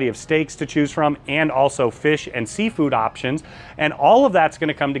wide variety of steaks to choose from and also fish and seafood options. And all of that's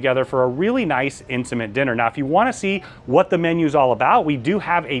gonna come together for a really nice, intimate dinner. Now, if you wanna see what the menu's all about, we do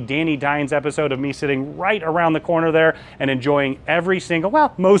have a Danny Dines episode of me sitting right around the corner there and enjoying every single,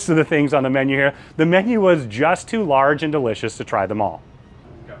 well, most of the things on the menu here. The menu was just too large and delicious to try them all.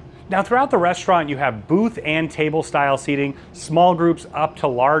 Now, throughout the restaurant, you have booth and table style seating, small groups up to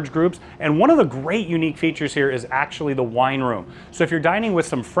large groups. And one of the great unique features here is actually the wine room. So if you're dining with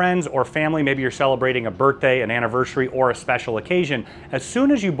some friends or family, maybe you're celebrating a birthday, an anniversary, or a special occasion, as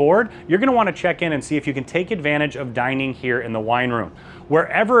soon as you board, you're gonna wanna check in and see if you can take advantage of dining here in the wine room.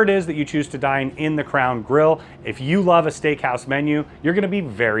 Wherever it is that you choose to dine in the Crown Grill, if you love a steakhouse menu, you're gonna be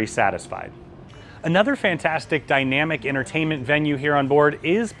very satisfied. Another fantastic dynamic entertainment venue here on board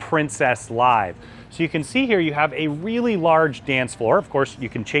is Princess Live. So you can see here you have a really large dance floor. Of course, you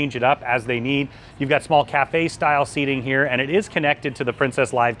can change it up as they need. You've got small cafe style seating here, and it is connected to the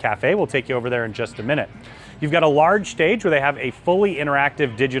Princess Live Cafe. We'll take you over there in just a minute. You've got a large stage where they have a fully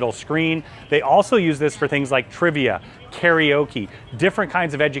interactive digital screen. They also use this for things like trivia, karaoke, different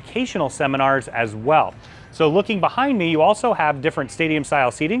kinds of educational seminars as well. So looking behind me, you also have different stadium style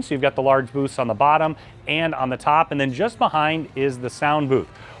seating. So you've got the large booths on the bottom and on the top, and then just behind is the sound booth.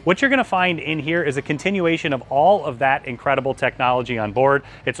 What you're gonna find in here is a continuation of all of that incredible technology on board.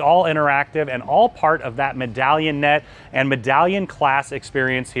 It's all interactive and all part of that MedallionNet and MedallionClass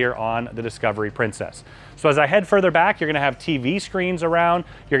experience here on the Discovery Princess. So as I head further back, you're gonna have TV screens around.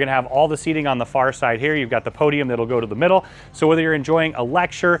 You're gonna have all the seating on the far side here. You've got the podium that'll go to the middle. So whether you're enjoying a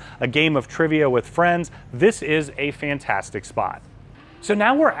lecture, a game of trivia with friends, this is a fantastic spot. So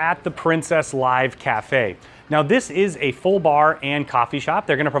now we're at the Princess Live Cafe. Now this is a full bar and coffee shop.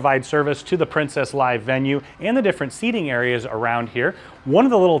 They're gonna provide service to the Princess Live venue and the different seating areas around here. One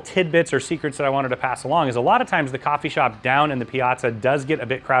of the little tidbits or secrets that I wanted to pass along is a lot of times the coffee shop down in the piazza does get a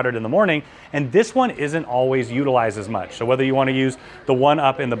bit crowded in the morning, and this one isn't always utilized as much. So whether you wanna use the one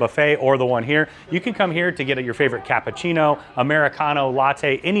up in the buffet or the one here, you can come here to get your favorite cappuccino, Americano,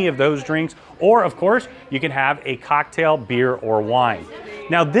 latte, any of those drinks, or of course, you can have a cocktail, beer, or wine.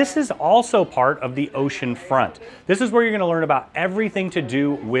 Now this is also part of the ocean front. This is where you're gonna learn about everything to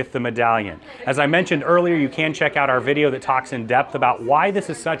do with the medallion. As I mentioned earlier, you can check out our video that talks in depth about why this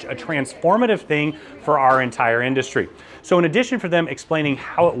is such a transformative thing for our entire industry. So in addition for them explaining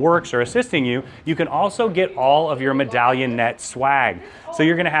how it works or assisting you, you can also get all of your MedallionNet swag. So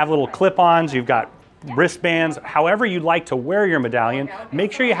you're gonna have little clip-ons, you've got wristbands, however you'd like to wear your medallion.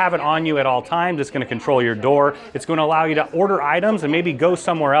 Make sure you have it on you at all times. It's going to control your door. It's going to allow you to order items and maybe go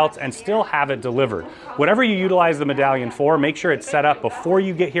somewhere else and still have it delivered. Whatever you utilize the medallion for, make sure it's set up before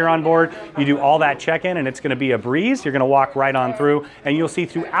you get here on board. You do all that check-in and it's going to be a breeze. You're going to walk right on through and you'll see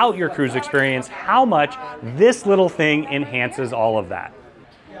throughout your cruise experience how much this little thing enhances all of that.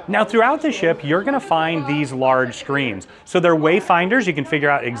 Now throughout the ship, you're gonna find these large screens. So they're wayfinders, you can figure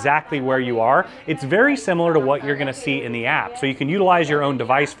out exactly where you are. It's very similar to what you're gonna see in the app. So you can utilize your own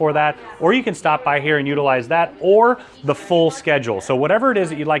device for that, or you can stop by here and utilize that, or the full schedule. So whatever it is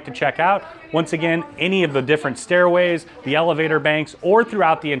that you'd like to check out, once again, any of the different stairways, the elevator banks, or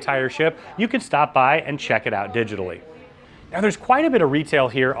throughout the entire ship, you can stop by and check it out digitally. Now there's quite a bit of retail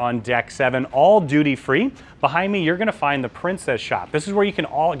here on deck 7, all duty free. Behind me, you're gonna find the Princess shop. This is where you can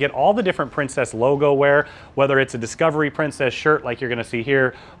get all the different Princess logo wear, whether it's a Discovery Princess shirt like you're gonna see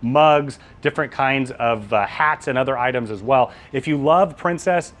here, mugs, different kinds of hats and other items as well. If you love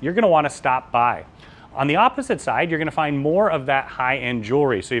Princess, you're gonna wanna stop by. On the opposite side, you're gonna find more of that high-end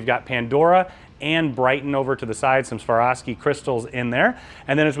jewelry. So you've got Pandora and Brighton over to the side, some Swarovski crystals in there.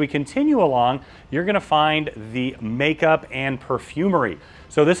 And then as we continue along, you're gonna find the makeup and perfumery.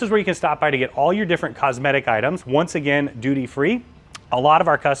 So this is where you can stop by to get all your different cosmetic items, once again, duty free. A lot of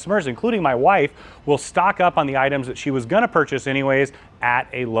our customers, including my wife, will stock up on the items that she was gonna purchase anyways at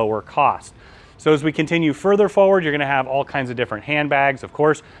a lower cost. So as we continue further forward, you're gonna have all kinds of different handbags. Of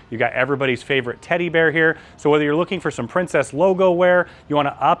course, you've got everybody's favorite teddy bear here. So whether you're looking for some Princess logo wear, you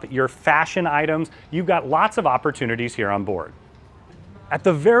wanna up your fashion items, you've got lots of opportunities here on board. At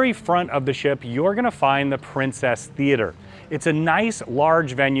the very front of the ship, you're gonna find the Princess Theater. It's a nice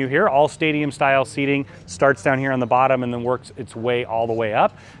large venue here, all stadium style seating, starts down here on the bottom and then works its way all the way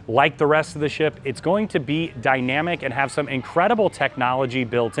up. Like the rest of the ship, it's going to be dynamic and have some incredible technology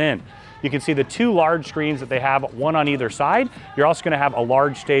built in. You can see the 2 large screens that they have, one on either side. You're also gonna have a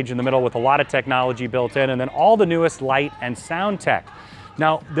large stage in the middle with a lot of technology built in, and then all the newest light and sound tech.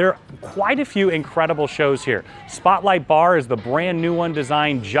 Now, there are quite a few incredible shows here. Spotlight Bar is the brand new one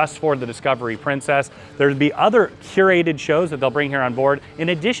designed just for the Discovery Princess. There'll be other curated shows that they'll bring here on board, in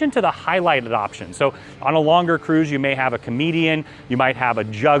addition to the highlighted options. So on a longer cruise, you may have a comedian, you might have a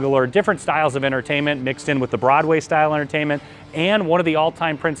juggler, different styles of entertainment mixed in with the Broadway style entertainment, and one of the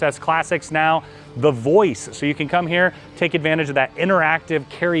all-time Princess classics now, The Voice. So you can come here, take advantage of that interactive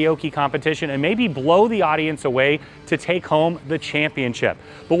karaoke competition and maybe blow the audience away to take home the championship.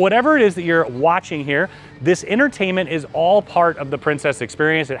 But whatever it is that you're watching here, this entertainment is all part of the Princess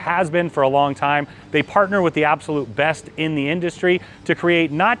experience. It has been for a long time. They partner with the absolute best in the industry to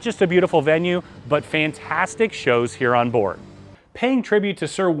create not just a beautiful venue, but fantastic shows here on board. Paying tribute to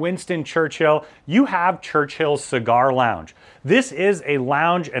Sir Winston Churchill, you have Churchill's Cigar Lounge. This is a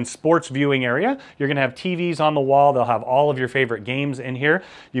lounge and sports viewing area. You're gonna have TVs on the wall. They'll have all of your favorite games in here.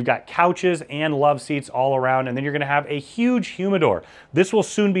 You've got couches and love seats all around, and then you're gonna have a huge humidor. This will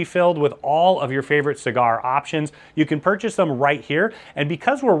soon be filled with all of your favorite cigar options. You can purchase them right here, and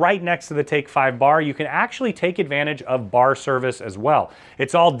because we're right next to the Take 5 bar, you can actually take advantage of bar service as well.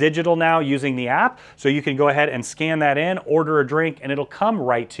 It's all digital now using the app, so you can go ahead and scan that in, order a drink, and it'll come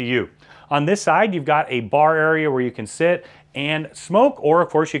right to you. On this side, you've got a bar area where you can sit and smoke, or of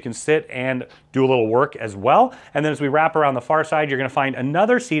course you can sit and do a little work as well. And then as we wrap around the far side, you're gonna find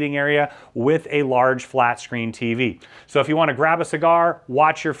another seating area with a large flat screen TV. So if you wanna grab a cigar,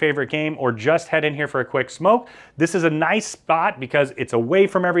 watch your favorite game, or just head in here for a quick smoke, this is a nice spot because it's away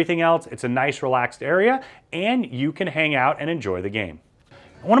from everything else. It's a nice relaxed area, and you can hang out and enjoy the game.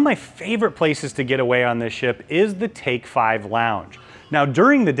 One of my favorite places to get away on this ship is the Take 5 Lounge. Now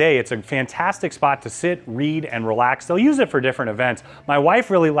during the day, it's a fantastic spot to sit, read, and relax. They'll use it for different events. My wife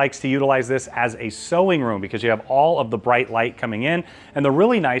really likes to utilize this as a sewing room because you have all of the bright light coming in and the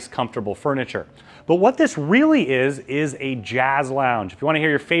really nice, comfortable furniture. But what this really is a jazz lounge. If you want to hear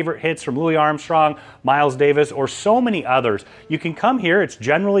your favorite hits from Louis Armstrong, Miles Davis, or so many others, you can come here. It's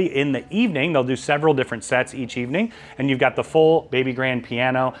generally in the evening. They'll do several different sets each evening, and you've got the full baby grand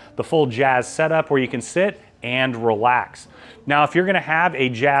piano, the full jazz setup where you can sit and relax. Now, if you're gonna have a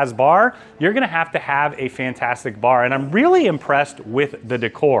jazz bar, you're gonna have to have a fantastic bar, and I'm really impressed with the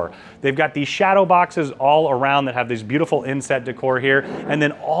decor. They've got these shadow boxes all around that have this beautiful inset decor here, and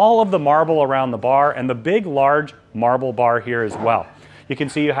then all of the marble around the bar, and the big, large marble bar here as well. You can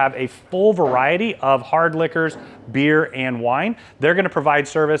see you have a full variety of hard liquors, beer, and wine. They're gonna provide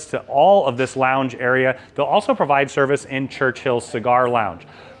service to all of this lounge area. They'll also provide service in Churchill's Cigar Lounge.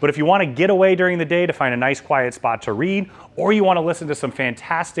 But if you wanna get away during the day to find a nice quiet spot to read, or you wanna listen to some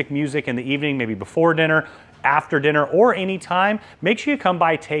fantastic music in the evening, maybe before dinner, after dinner, or anytime, make sure you come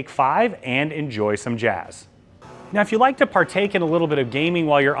by Take 5 and enjoy some jazz. Now, if you like to partake in a little bit of gaming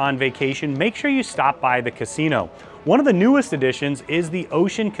while you're on vacation, make sure you stop by the casino. One of the newest additions is the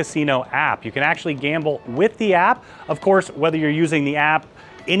Ocean Casino app. You can actually gamble with the app. Of course, whether you're using the app,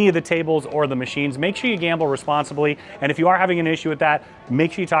 any of the tables or the machines, make sure you gamble responsibly. And if you are having an issue with that,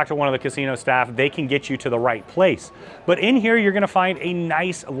 make sure you talk to one of the casino staff. They can get you to the right place. But in here, you're gonna find a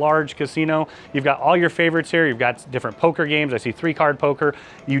nice large casino. You've got all your favorites here. You've got different poker games. I see 3-card poker.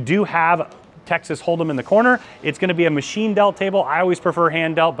 You do have Texas Hold'em in the corner. It's gonna be a machine dealt table. I always prefer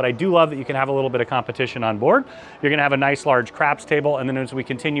hand dealt, but I do love that you can have a little bit of competition on board. You're gonna have a nice large craps table, and then as we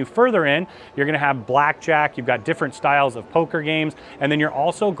continue further in, you're gonna have blackjack. You've got different styles of poker games, and then you're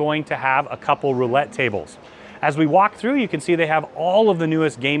also going to have a couple roulette tables. As we walk through, you can see they have all of the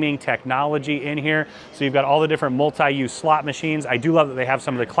newest gaming technology in here. So you've got all the different multi-use slot machines. I do love that they have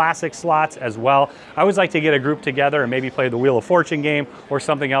some of the classic slots as well. I always like to get a group together and maybe play the Wheel of Fortune game or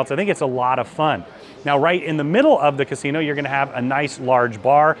something else. I think it's a lot of fun. Now, right in the middle of the casino, you're gonna have a nice large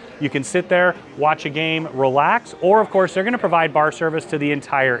bar. You can sit there, watch a game, relax, or of course, they're gonna provide bar service to the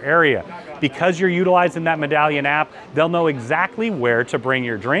entire area. Because you're utilizing that Medallion app, they'll know exactly where to bring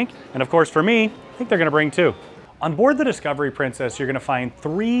your drink. And of course, for me, I think they're gonna bring two. On board the Discovery Princess, you're gonna find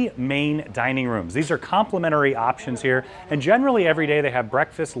 3 main dining rooms. These are complimentary options here, and generally every day they have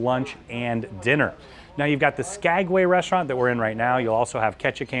breakfast, lunch, and dinner. Now you've got the Skagway restaurant that we're in right now. You'll also have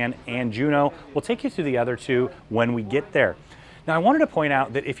Ketchikan and Juneau. We'll take you through the other 2 when we get there. Now I wanted to point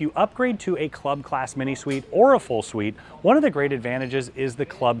out that if you upgrade to a club class mini suite or a full suite, one of the great advantages is the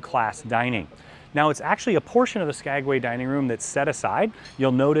club class dining. Now it's actually a portion of the Skagway dining room that's set aside.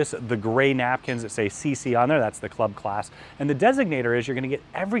 You'll notice the gray napkins that say CC on there, that's the club class. And the designator is you're gonna get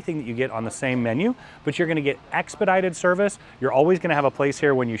everything that you get on the same menu, but you're gonna get expedited service. You're always gonna have a place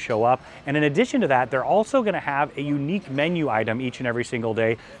here when you show up. And in addition to that, they're also gonna have a unique menu item each and every single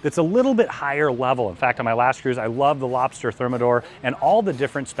day that's a little bit higher level. In fact, on my last cruise, I love the lobster thermidor and all the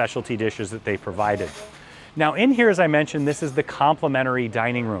different specialty dishes that they provided. Now in here, as I mentioned, this is the complimentary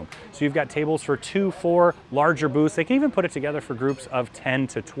dining room. So you've got tables for 2, 4 larger booths. They can even put it together for groups of 10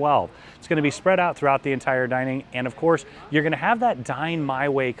 to 12. It's gonna be spread out throughout the entire dining. And of course, you're gonna have that dine my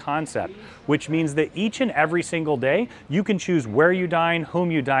way concept, which means that each and every single day, you can choose where you dine,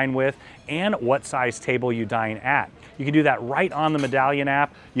 whom you dine with, and what size table you dine at. You can do that right on the Medallion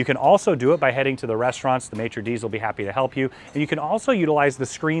app. You can also do it by heading to the restaurants. The maitre d's will be happy to help you. And you can also utilize the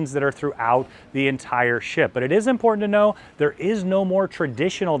screens that are throughout the entire ship. But it is important to know there is no more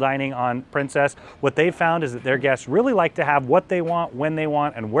traditional dining on Princess. What they've found is that their guests really like to have what they want, when they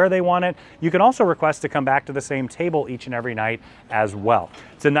want, and where they want it. You can also request to come back to the same table each and every night as well.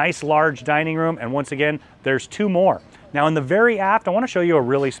 It's a nice large dining room, and once again, there's 2 more. Now in the very aft, I want to show you a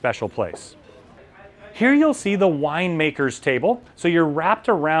really special place. Here you'll see the winemaker's table. So you're wrapped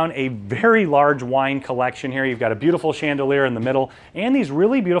around a very large wine collection here. You've got a beautiful chandelier in the middle and these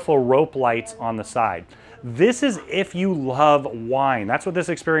really beautiful rope lights on the side. This is if you love wine. That's what this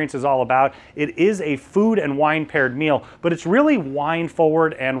experience is all about. It is a food and wine paired meal, but it's really wine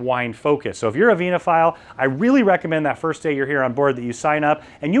forward and wine focused. So if you're a vinophile, I really recommend that first day you're here on board that you sign up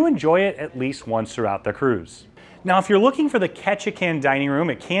and you enjoy it at least once throughout the cruise. Now, if you're looking for the Ketchikan dining room,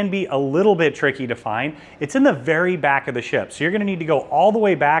 it can be a little bit tricky to find. It's in the very back of the ship. So you're gonna need to go all the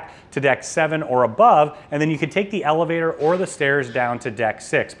way back to deck 7 or above, and then you can take the elevator or the stairs down to deck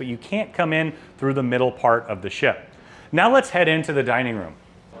 6, but you can't come in through the middle part of the ship. Now let's head into the dining room.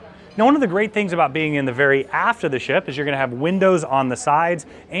 Now, one of the great things about being in the very aft of the ship is you're gonna have windows on the sides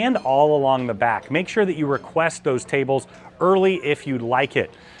and all along the back. Make sure that you request those tables early if you'd like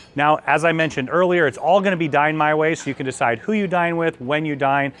it. Now, as I mentioned earlier, it's all gonna be dine my way, so you can decide who you dine with, when you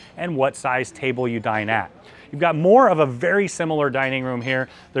dine, and what size table you dine at. You've got more of a very similar dining room here.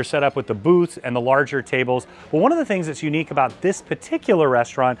 They're set up with the booths and the larger tables. But one of the things that's unique about this particular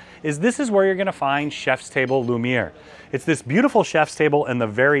restaurant is this is where you're gonna find Chef's Table Lumiere. It's this beautiful chef's table in the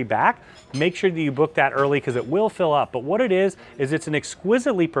very back. Make sure that you book that early because it will fill up. But what it is it's an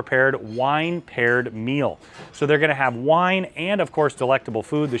exquisitely prepared wine paired meal. So they're gonna have wine and of course delectable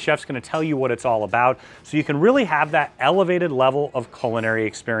food. The chef's gonna tell you what it's all about. So you can really have that elevated level of culinary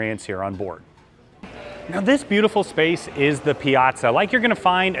experience here on board. Now this beautiful space is the piazza. Like you're gonna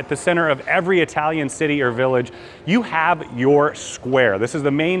find at the center of every Italian city or village, you have your square. This is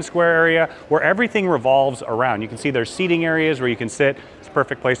the main square area where everything revolves around. You can see there's seating areas where you can sit. It's a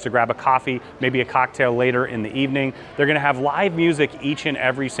perfect place to grab a coffee, maybe a cocktail later in the evening. They're gonna have live music each and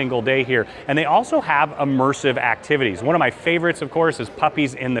every single day here. And they also have immersive activities. One of my favorites, of course, is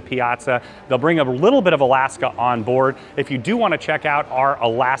Puppies in the Piazza. They'll bring a little bit of Alaska on board. If you do wanna check out our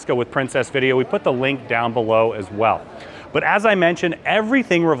Alaska with Princess video, we put the link down below as well. But as I mentioned,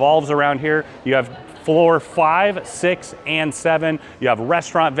 everything revolves around here. You have floor 5, 6, and 7. You have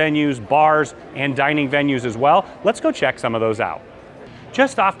restaurant venues, bars, and dining venues as well. Let's go check some of those out.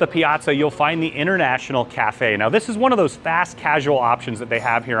 Just off the piazza, you'll find the International Cafe. Now, this is one of those fast casual options that they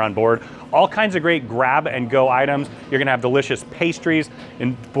have here on board. All kinds of great grab and go items. You're gonna have delicious pastries.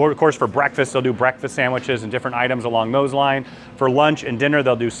 And of course, for breakfast, they'll do breakfast sandwiches and different items along those lines. For lunch and dinner,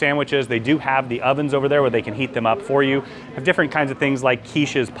 they'll do sandwiches. They do have the ovens over there where they can heat them up for you. Have different kinds of things like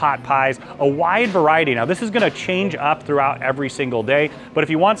quiches, pot pies, a wide variety. Now, this is gonna change up throughout every single day, but if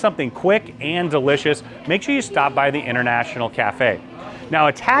you want something quick and delicious, make sure you stop by the International Cafe. Now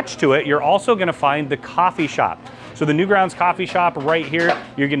attached to it, you're also gonna find the coffee shop. So So the Newgrounds Coffee Shop right here,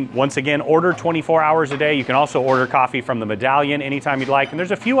 you can once again order 24 hours a day. You can also order coffee from the Medallion anytime you'd like. And there's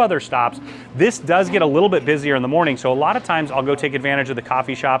a few other stops. This does get a little bit busier in the morning, so a lot of times I'll go take advantage of the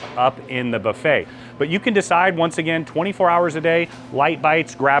coffee shop up in the buffet. But you can decide, once again, 24 hours a day, light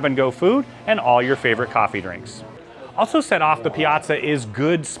bites, grab and go food, and all your favorite coffee drinks. Also set off the piazza is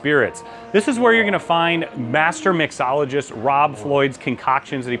Good Spirits. This is where you're gonna find master mixologist Rob Floyd's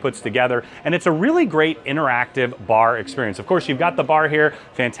concoctions that he puts together, and it's a really great interactive bar experience. Of course, you've got the bar here,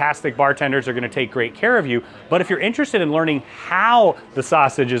 fantastic bartenders are gonna take great care of you, but if you're interested in learning how the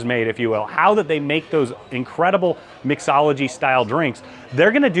sausage is made, if you will, how that they make those incredible mixology style drinks,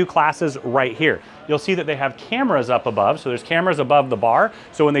 they're gonna do classes right here. You'll see that they have cameras up above, so there's cameras above the bar,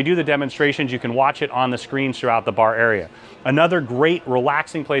 so when they do the demonstrations, you can watch it on the screens throughout the bar area. Another great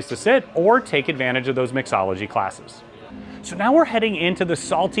relaxing place to sit or take advantage of those mixology classes. So now we're heading into the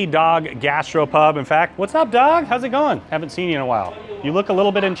Salty Dog Gastropub. In fact, what's up, dog? How's it going? Haven't seen you in a while. You look a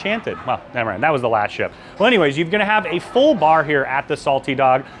little bit enchanted. Well, never mind, that was the last ship. Well, anyways, you're gonna have a full bar here at the Salty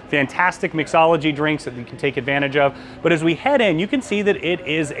Dog. Fantastic mixology drinks that you can take advantage of. But as we head in, you can see that it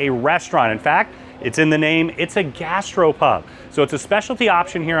is a restaurant. In fact, it's in the name, it's a gastropub. So it's a specialty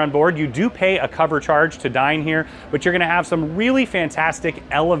option here on board. You do pay a cover charge to dine here, but you're gonna have some really fantastic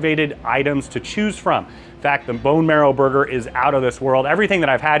elevated items to choose from. In fact, the bone marrow burger is out of this world. Everything that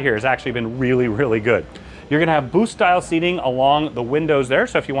I've had here has actually been really, really good. You're gonna have booth style seating along the windows there,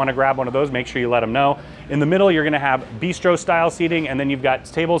 so if you wanna grab one of those, make sure you let them know. In the middle, you're gonna have bistro style seating, and then you've got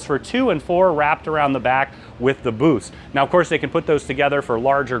tables for 2 and 4 wrapped around the back with the booths. Now, of course, they can put those together for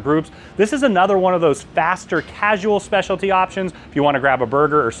larger groups. This is another one of those faster casual specialty options. If you wanna grab a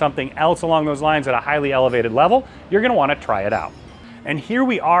burger or something else along those lines at a highly elevated level, you're gonna wanna try it out. And here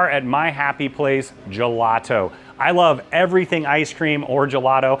we are at my happy place, gelato. I love everything ice cream or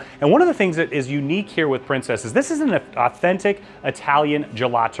gelato. And one of the things that is unique here with Princess is this is an authentic Italian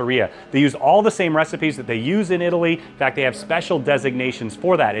gelateria. They use all the same recipes that they use in Italy. In fact, they have special designations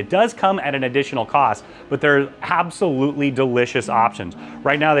for that. It does come at an additional cost, but they're absolutely delicious options.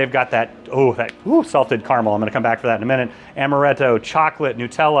 Right now they've got that salted caramel. I'm gonna come back for that in a minute. Amaretto, chocolate,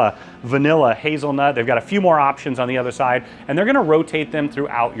 Nutella, vanilla, hazelnut. They've got a few more options on the other side, and they're gonna rotate them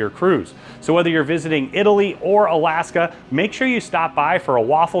throughout your cruise. So whether you're visiting Italy or Alaska, make sure you stop by for a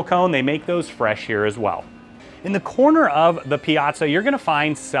waffle cone. They make those fresh here as well. In the corner of the piazza, you're gonna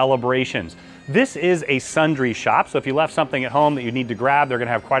find Celebrations. This is a sundry shop, so if you left something at home that you need to grab, they're gonna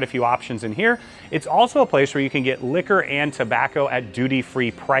have quite a few options in here. It's also a place where you can get liquor and tobacco at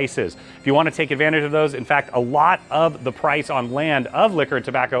duty-free prices. If you wanna take advantage of those, in fact, a lot of the price on land of liquor and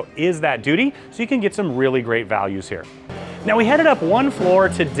tobacco is that duty, so you can get some really great values here. Now we headed up one floor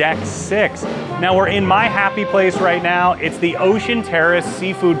to deck 6. Now we're in my happy place right now. It's the Ocean Terrace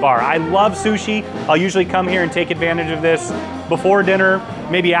Seafood Bar. I love sushi. I'll usually come here and take advantage of this before dinner,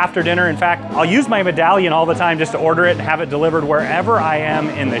 maybe after dinner. In fact, I'll use my medallion all the time just to order it and have it delivered wherever I am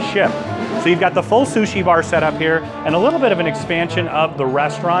in the ship. So you've got the full sushi bar set up here and a little bit of an expansion of the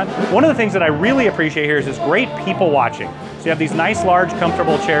restaurant. One of the things that I really appreciate here is this great people watching. So you have these nice, large,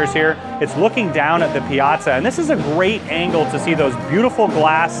 comfortable chairs here. It's looking down at the piazza, and this is a great angle to see those beautiful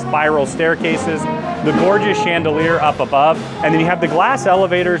glass spiral staircases, the gorgeous chandelier up above, and then you have the glass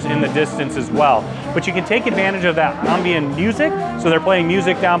elevators in the distance as well. But you can take advantage of that ambient music, so they're playing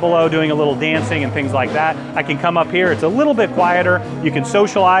music down below, doing a little dancing and things like that. I can come up here, it's a little bit quieter, you can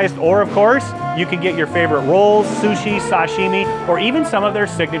socialize, or of course, you can get your favorite rolls, sushi, sashimi, or even some of their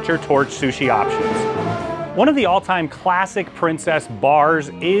signature torch sushi options. One of the all-time classic Princess bars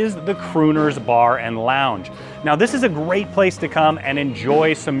is the Crooner's Bar and Lounge. Now this is a great place to come and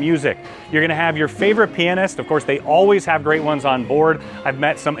enjoy some music. You're gonna have your favorite pianist. Of course, they always have great ones on board. I've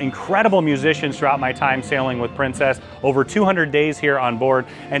met some incredible musicians throughout my time sailing with Princess, over 200 days here on board.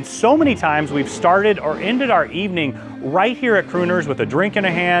 And so many times we've started or ended our evening right here at Crooner's with a drink in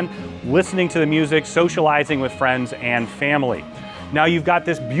a hand, listening to the music, socializing with friends and family. Now you've got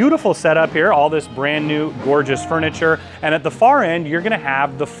this beautiful setup here, all this brand new gorgeous furniture, and at the far end you're gonna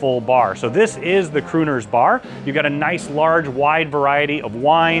have the full bar. So this is the Crooner's Bar. You've got a nice large wide variety of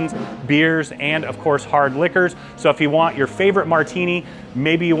wines, beers, and of course hard liquors. So if you want your favorite martini,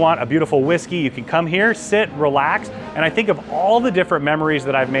 maybe you want a beautiful whiskey, you can come here, sit, relax, and I think of all the different memories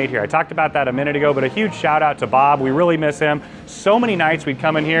that I've made here. I talked about that a minute ago, but a huge shout out to Bob. We really miss him. So many nights we'd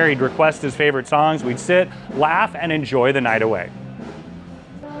come in here, he'd request his favorite songs, we'd sit, laugh, and enjoy the night away.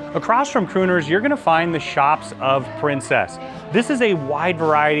 Across from Crooners, you're gonna find the shops of Princess. This is a wide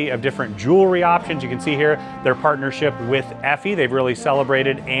variety of different jewelry options. You can see here their partnership with Effie. They've really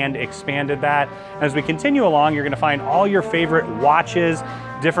celebrated and expanded that. As we continue along, you're gonna find all your favorite watches,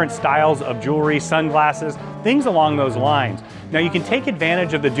 different styles of jewelry, sunglasses, things along those lines. Now you can take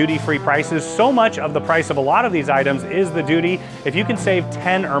advantage of the duty-free prices. So much of the price of a lot of these items is the duty. If you can save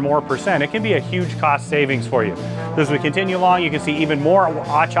 10 or more percent, it can be a huge cost savings for you. As we continue along, you can see even more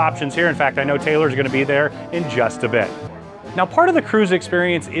watch options here. In fact, I know Taylor's gonna be there in just a bit. Now, part of the cruise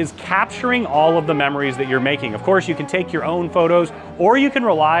experience is capturing all of the memories that you're making. Of course, you can take your own photos, or you can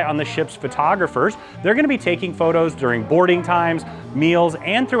rely on the ship's photographers. They're gonna be taking photos during boarding times, meals,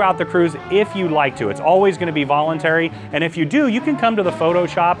 and throughout the cruise if you'd like to. It's always gonna be voluntary, and if you do, you can come to the photo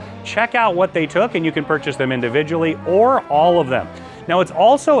shop, check out what they took, and you can purchase them individually or all of them. Now, it's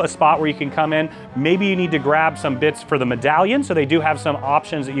also a spot where you can come in, maybe you need to grab some bits for the medallion, so they do have some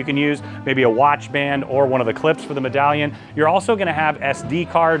options that you can use, maybe a watch band or one of the clips for the medallion. You're also gonna have SD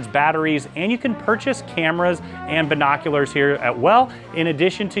cards, batteries, and you can purchase cameras and binoculars here as well, in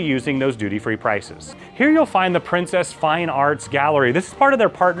addition to using those duty-free prices. Here you'll find the Princess Fine Arts Gallery. This is part of their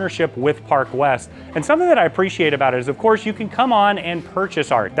partnership with Park West, and something that I appreciate about it is, of course, you can come on and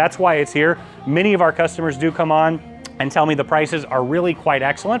purchase art. That's why it's here. Many of our customers do come on and tell me the prices are really quite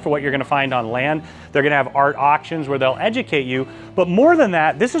excellent for what you're gonna find on land. They're gonna have art auctions where they'll educate you, but more than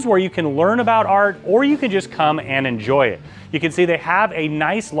that, this is where you can learn about art, or you can just come and enjoy it. You can see they have a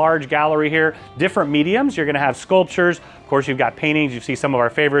nice large gallery here, different mediums. You're gonna have sculptures. Of course, you've got paintings. You see some of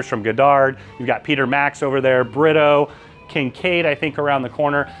our favorites from Godard. You've got Peter Max over there, Brito, Kincaid, I think, around the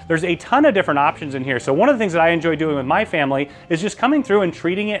corner. There's a ton of different options in here. So one of the things that I enjoy doing with my family is just coming through and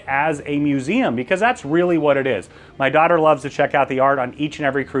treating it as a museum, because that's really what it is. My daughter loves to check out the art on each and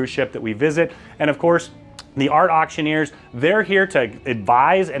every cruise ship that we visit. And of course, the art auctioneers, they're here to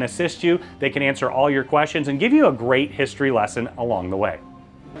advise and assist you. They can answer all your questions and give you a great history lesson along the way.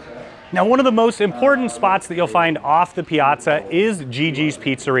 Now, one of the most important spots that you'll find off the piazza is Gigi's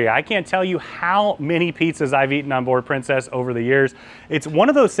Pizzeria. I can't tell you how many pizzas I've eaten on board Princess over the years. It's one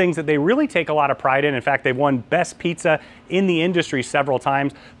of those things that they really take a lot of pride in. In fact, they've won best pizza in the industry several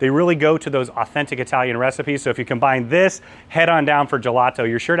times. They really go to those authentic Italian recipes. So if you combine this, head on down for gelato,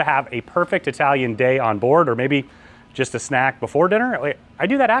 you're sure to have a perfect Italian day on board, or maybe just a snack before dinner. I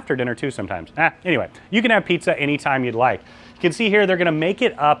do that after dinner too sometimes. Anyway, you can have pizza anytime you'd like. You can see here, they're gonna make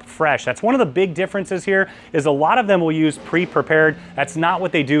it up fresh. That's one of the big differences here, is a lot of them will use pre-prepared. That's not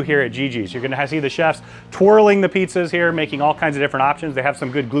what they do here at Gigi's. You're gonna see the chefs twirling the pizzas here, making all kinds of different options. They have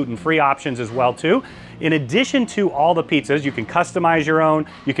some good gluten-free options as well too. In addition to all the pizzas, you can customize your own,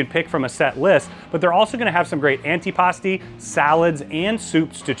 you can pick from a set list, but they're also gonna have some great antipasti, salads, and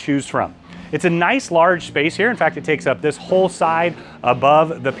soups to choose from. It's a nice large space here. In fact, it takes up this whole side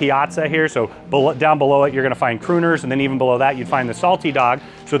above the piazza here. So down below it, you're gonna find Crooners, and then even below that, you'd find the Salty Dog.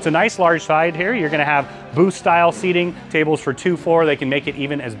 So it's a nice large side here. You're gonna have booth style seating, tables for 2, 4. They can make it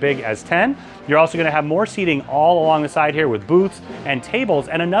even as big as 10. You're also gonna have more seating all along the side here with booths and tables.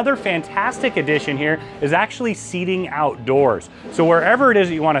 And another fantastic addition here is actually seating outdoors. So wherever it is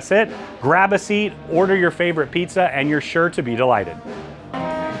that you wanna sit, grab a seat, order your favorite pizza, and you're sure to be delighted.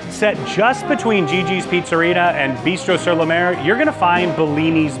 Set just between Gigi's Pizzeria and Bistro sur la Mer, you're gonna find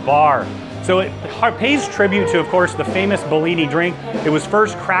Bellini's Bar. So it pays tribute to, of course, the famous Bellini drink. It was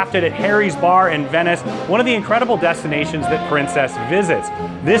first crafted at Harry's Bar in Venice, one of the incredible destinations that Princess visits.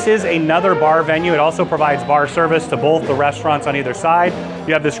 This is another bar venue. It also provides bar service to both the restaurants on either side.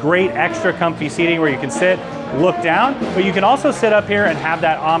 You have this great extra comfy seating where you can sit, look down, but you can also sit up here and have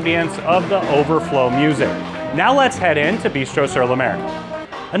that ambience of the overflow music. Now let's head into Bistro sur la Mer.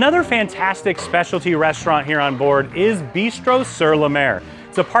 Another fantastic specialty restaurant here on board is Bistro sur la Mer.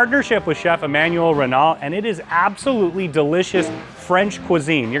 It's a partnership with Chef Emmanuel Renault, and it is absolutely delicious French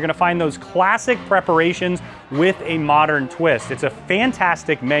cuisine. You're gonna find those classic preparations with a modern twist. It's a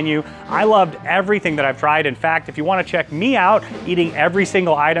fantastic menu. I loved everything that I've tried. In fact, if you wanna check me out eating every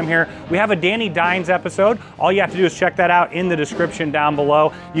single item here, we have a Danny Dines episode. All you have to do is check that out in the description down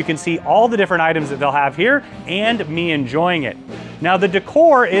below. You can see all the different items that they'll have here and me enjoying it. Now, the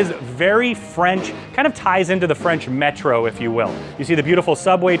decor is very French, kind of ties into the French metro, if you will. You see the beautiful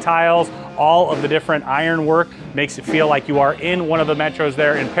subway tiles, all of the different ironwork makes it feel like you are in one of the metros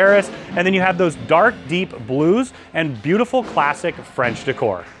there in Paris. And then you have those dark, deep blues and beautiful classic French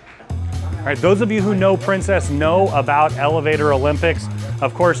decor. All right, those of you who know Princess know about Elevator Olympics.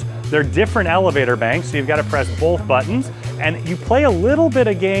 Of course, they're different elevator banks, so you've got to press both buttons. And you play a little bit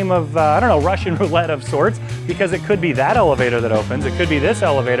of game of, I don't know, Russian roulette of sorts, because it could be that elevator that opens. It could be this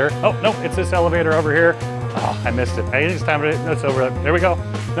elevator. Oh, no, it's this elevator over here. Oh, I missed it. I think it's time to, it's over. There we go.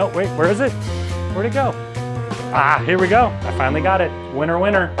 No, wait, where is it? Where'd it go? Ah, here we go. I finally got it. Winner,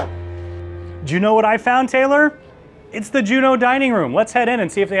 winner. Do you know what I found, Taylor? It's the Juno dining room. Let's head in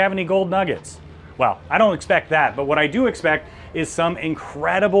and see if they have any gold nuggets. Well, I don't expect that, but what I do expect is some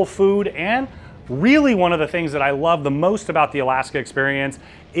incredible food, and really one of the things that I love the most about the Alaska experience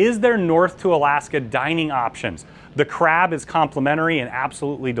is their North to Alaska dining options. The crab is complimentary and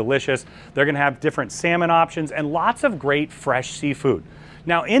absolutely delicious. They're gonna have different salmon options and lots of great fresh seafood.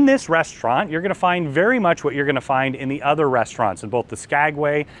 Now in this restaurant, you're gonna find very much what you're gonna find in the other restaurants in both the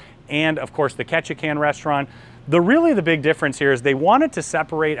Skagway and of course the Ketchikan restaurant. Really the big difference here is they wanted to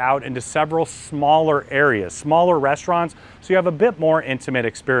separate out into several smaller areas, smaller restaurants, so you have a bit more intimate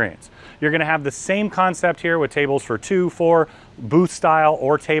experience. You're gonna have the same concept here with tables for 2, 4, booth style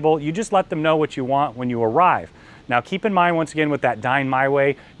or table. You just let them know what you want when you arrive. Now keep in mind, once again, with that Dine My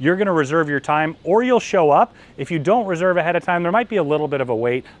Way, you're gonna reserve your time or you'll show up. If you don't reserve ahead of time, there might be a little bit of a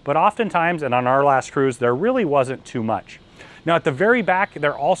wait, but oftentimes, and on our last cruise, there really wasn't too much. Now at the very back,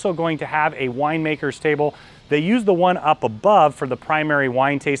 they're also going to have a winemaker's table. They use the one up above for the primary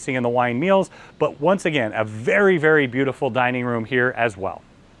wine tasting and the wine meals, but once again, a very, very beautiful dining room here as well.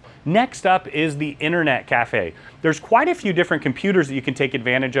 Next up is the Internet Cafe. There's quite a few different computers that you can take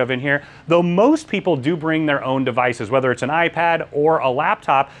advantage of in here, though most people do bring their own devices, whether it's an iPad or a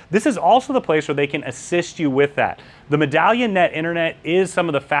laptop. This is also the place where they can assist you with that. The Medallion Net Internet is some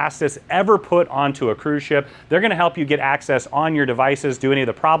of the fastest ever put onto a cruise ship. They're gonna help you get access on your devices, do any of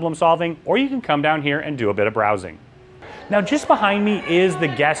the problem solving, or you can come down here and do a bit of browsing. Now just behind me is the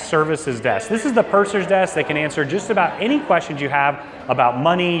guest services desk. This is the purser's desk. They can answer just about any questions you have about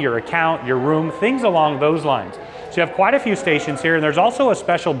money, your account, your room, things along those lines. So you have quite a few stations here, and there's also a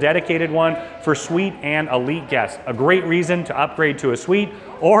special dedicated one for suite and elite guests. A great reason to upgrade to a suite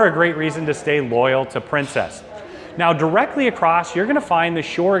or a great reason to stay loyal to Princess. Now directly across, you're gonna find the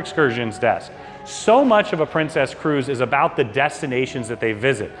shore excursions desk. So much of a Princess cruise is about the destinations that they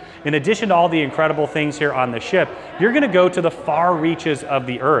visit. In addition to all the incredible things here on the ship, you're gonna go to the far reaches of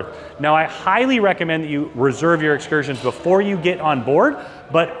the earth. Now I highly recommend that you reserve your excursions before you get on board,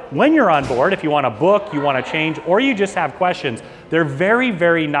 but when you're on board, if you wanna book, you wanna change, or you just have questions, they're very,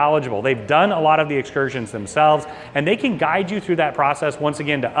 very knowledgeable. They've done a lot of the excursions themselves, and they can guide you through that process once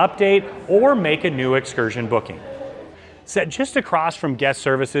again to update or make a new excursion booking. Set just across from guest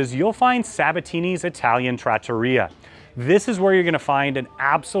services, you'll find Sabatini's Italian Trattoria. This is where you're gonna find an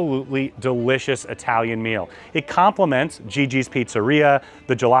absolutely delicious Italian meal. It complements Gigi's Pizzeria,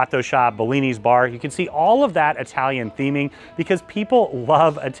 the gelato shop, Bellini's bar. You can see all of that Italian theming because people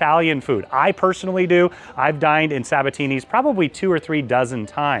love Italian food. I personally do. I've dined in Sabatini's probably 2 or 3 dozen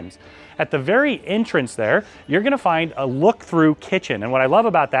times. At the very entrance there, you're gonna find a look-through kitchen. And what I love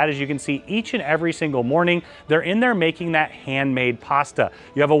about that is you can see each and every single morning, they're in there making that handmade pasta.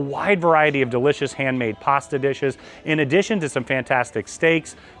 You have a wide variety of delicious handmade pasta dishes, in addition to some fantastic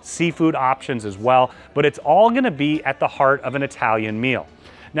steaks, seafood options as well, but it's all gonna be at the heart of an Italian meal.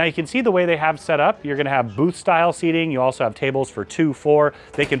 Now you can see the way they have set up. You're gonna have booth style seating. You also have tables for 2, 4.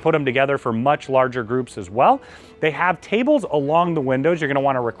 They can put them together for much larger groups as well. They have tables along the windows. You're gonna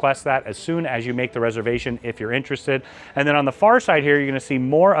wanna request that as soon as you make the reservation if you're interested. And then on the far side here, you're gonna see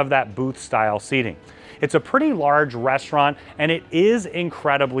more of that booth style seating. It's a pretty large restaurant and it is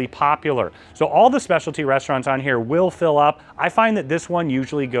incredibly popular. So all the specialty restaurants on here will fill up. I find that this one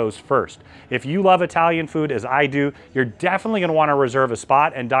usually goes first. If you love Italian food as I do, you're definitely gonna wanna reserve a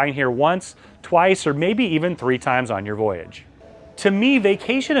spot and dine here once, twice, or maybe even 3 times on your voyage. To me,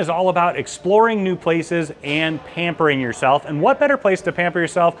 vacation is all about exploring new places and pampering yourself. And what better place to pamper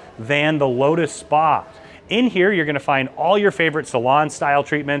yourself than the Lotus Spa? In here, you're gonna find all your favorite salon style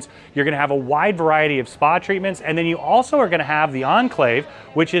treatments. You're gonna have a wide variety of spa treatments. And then you also are gonna have the Enclave,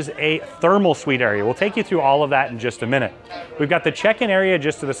 which is a thermal suite area. We'll take you through all of that in just a minute. We've got the check-in area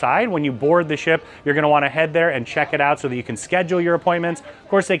just to the side. When you board the ship, you're gonna wanna head there and check it out so that you can schedule your appointments. Of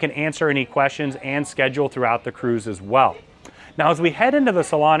course, they can answer any questions and schedule throughout the cruise as well. Now, as we head into the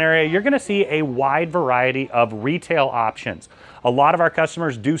salon area, you're gonna see a wide variety of retail options. A lot of our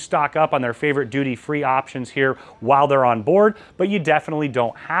customers do stock up on their favorite duty-free options here while they're on board, but you definitely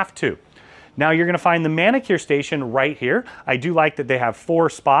don't have to. Now you're gonna find the manicure station right here. I do like that they have 4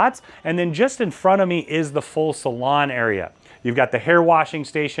 spots, and then just in front of me is the full salon area. You've got the hair washing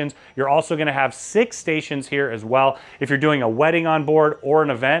stations. You're also gonna have 6 stations here as well if you're doing a wedding on board or an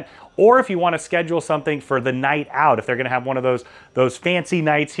event, or if you wanna schedule something for the night out. If they're gonna have one of those fancy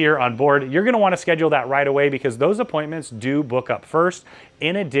nights here on board, you're gonna wanna schedule that right away because those appointments do book up first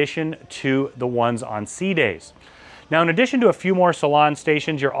in addition to the ones on sea days. Now, in addition to a few more salon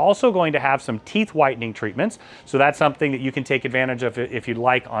stations, you're also going to have some teeth whitening treatments. So that's something that you can take advantage of if you'd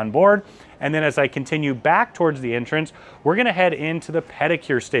like on board. And then as I continue back towards the entrance, we're gonna head into the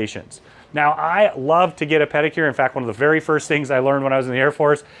pedicure stations. Now, I love to get a pedicure. In fact, one of the very first things I learned when I was in the Air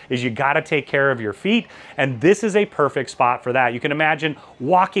Force is you gotta take care of your feet, and this is a perfect spot for that. You can imagine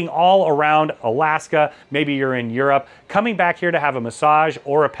walking all around Alaska, maybe you're in Europe, coming back here to have a massage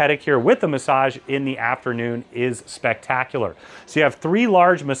or a pedicure with a massage in the afternoon is spectacular. So you have 3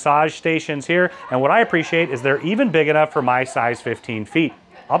 large massage stations here, and what I appreciate is they're even big enough for my size 15 feet.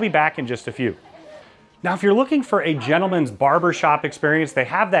 I'll be back in just a few. Now, if you're looking for a gentleman's barbershop experience, they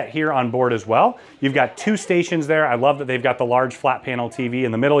have that here on board as well. You've got 2 stations there. I love that they've got the large flat panel TV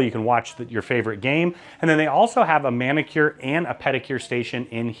in the middle. You can watch your favorite game. And then they also have a manicure and a pedicure station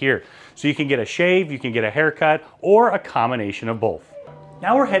in here. So you can get a shave, you can get a haircut, or a combination of both.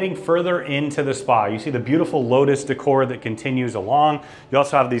 Now we're heading further into the spa. You see the beautiful lotus decor that continues along. You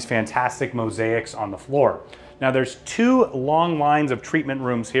also have these fantastic mosaics on the floor. Now there's 2 long lines of treatment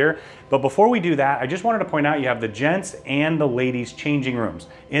rooms here, but before we do that, I just wanted to point out you have the gents and the ladies changing rooms.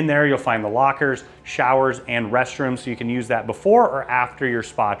 In there you'll find the lockers, showers, and restrooms, so you can use that before or after your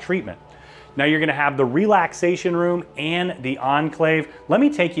spa treatment. Now you're gonna have the relaxation room and the enclave. Let me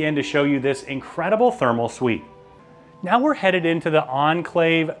take you in to show you this incredible thermal suite. Now we're headed into the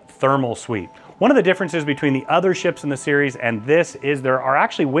enclave thermal suite. One of the differences between the other ships in the series and this is there are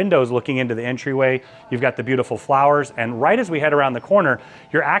actually windows looking into the entryway. You've got the beautiful flowers, and right as we head around the corner,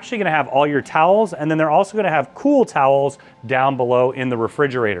 you're actually gonna have all your towels, and then they're also gonna have cool towels down below in the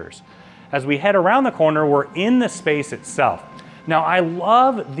refrigerators. As we head around the corner, we're in the space itself. Now, I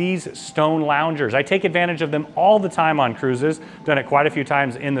love these stone loungers. I take advantage of them all the time on cruises. Done it quite a few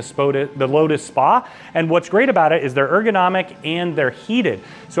times in the Lotus Spa. And what's great about it is they're ergonomic and they're heated.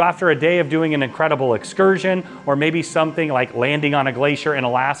 So after a day of doing an incredible excursion, or maybe something like landing on a glacier in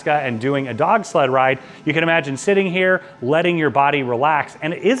Alaska and doing a dog sled ride, you can imagine sitting here, letting your body relax.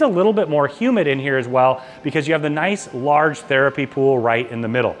 And it is a little bit more humid in here as well, because you have the nice large therapy pool right in the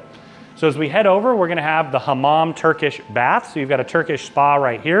middle. So as we head over, we're gonna have the hammam Turkish bath. So you've got a Turkish spa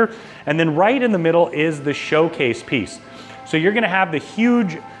right here. And then right in the middle is the showcase piece. So you're gonna have the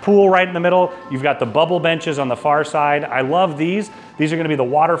huge pool right in the middle. You've got the bubble benches on the far side. I love these. These are gonna be the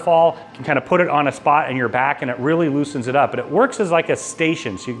waterfall. You can kind of put it on a spot in your back and it really loosens it up. But it works as like a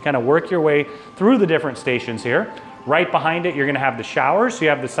station. So you can kind of work your way through the different stations here. Right behind it, you're gonna have the showers. So you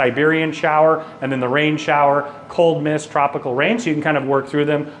have the Siberian shower and then the rain shower, cold mist, tropical rain. So you can kind of work through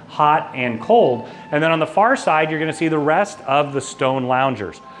them hot and cold. And then on the far side, you're gonna see the rest of the stone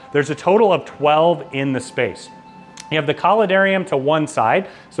loungers. There's a total of 12 in the space. You have the Colidarium to one side.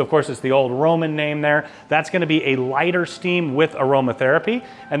 So of course it's the old Roman name there. That's gonna be a lighter steam with aromatherapy.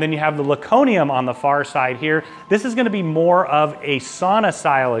 And then you have the Laconium on the far side here. This is gonna be more of a sauna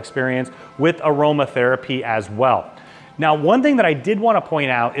style experience with aromatherapy as well. Now, one thing that I did want to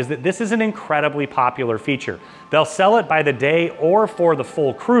point out is that this is an incredibly popular feature. They'll sell it by the day or for the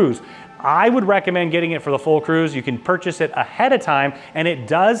full cruise. I would recommend getting it for the full cruise. You can purchase it ahead of time and it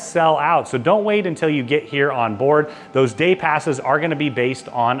does sell out. So don't wait until you get here on board. Those day passes are going to be based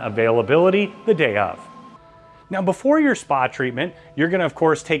on availability the day of. Now, before your spa treatment, you're gonna, of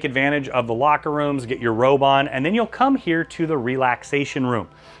course, take advantage of the locker rooms, get your robe on, and then you'll come here to the relaxation room.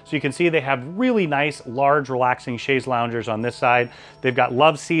 So you can see they have really nice, large, relaxing chaise loungers on this side. They've got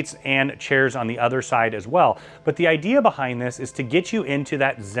love seats and chairs on the other side as well. But the idea behind this is to get you into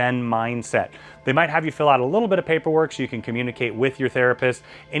that Zen mindset. They might have you fill out a little bit of paperwork so you can communicate with your therapist,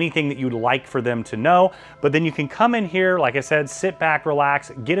 anything that you'd like for them to know. But then you can come in here, like I said, sit back,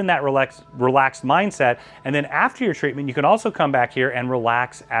 relax, get in that relaxed mindset, and then after your treatment, you can also come back here and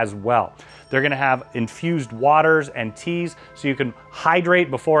relax as well. They're gonna have infused waters and teas so you can hydrate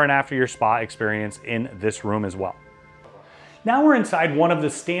before and after your spa experience in this room as well. Now we're inside one of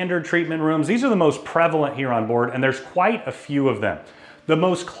the standard treatment rooms. These are the most prevalent here on board, and there's quite a few of them. The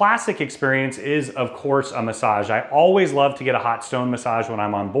most classic experience is, of course, a massage. I always love to get a hot stone massage when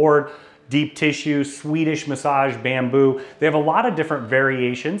I'm on board. Deep tissue, Swedish massage, bamboo. They have a lot of different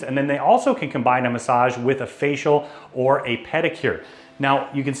variations, and then they also can combine a massage with a facial or a pedicure. Now,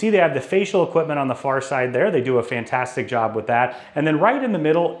 you can see they have the facial equipment on the far side there. They do a fantastic job with that. And then right in the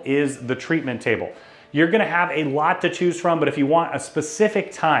middle is the treatment table. You're gonna have a lot to choose from, but if you want a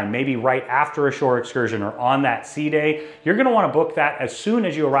specific time, maybe right after a shore excursion or on that sea day, you're gonna wanna book that as soon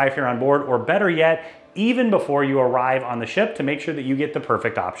as you arrive here on board, or better yet, even before you arrive on the ship, to make sure that you get the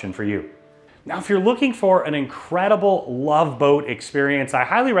perfect option for you. Now, if you're looking for an incredible love boat experience, I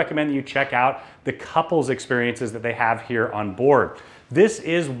highly recommend that you check out the couples experiences that they have here on board. This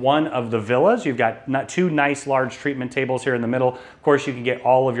is one of the villas. You've got two nice large treatment tables here in the middle. Of course, you can get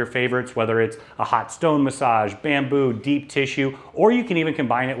all of your favorites, whether it's a hot stone massage, bamboo, deep tissue, or you can even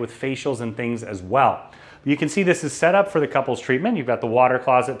combine it with facials and things as well. You can see this is set up for the couples treatment. You've got the water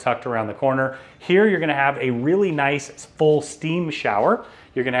closet tucked around the corner. Here you're gonna have a really nice full steam shower.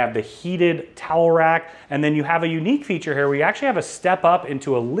 You're gonna have the heated towel rack, and then you have a unique feature here where you actually have a step up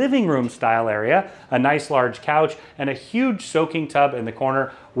into a living room style area, a nice large couch, and a huge soaking tub in the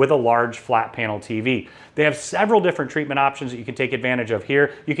corner with a large flat panel TV. They have several different treatment options that you can take advantage of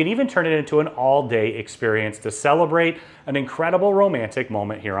here. You can even turn it into an all-day experience to celebrate an incredible romantic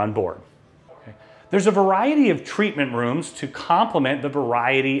moment here on board. There's a variety of treatment rooms to complement the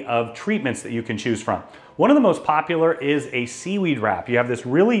variety of treatments that you can choose from. One of the most popular is a seaweed wrap. You have this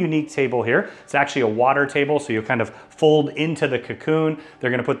really unique table here. It's actually a water table, so you kind of fold into the cocoon.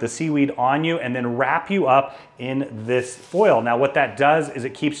 They're gonna put the seaweed on you and then wrap you up in this foil. Now what that does is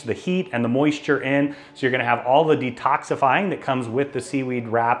it keeps the heat and the moisture in, so you're gonna have all the detoxifying that comes with the seaweed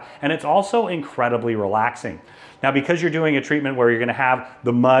wrap, and it's also incredibly relaxing. Now, because you're doing a treatment where you're gonna have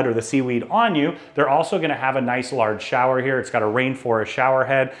the mud or the seaweed on you, they're also gonna have a nice large shower here. It's got a rainforest shower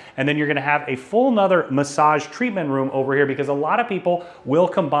head, and then you're gonna have a full another massage treatment room over here because a lot of people will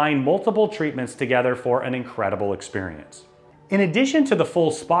combine multiple treatments together for an incredible experience. In addition to the full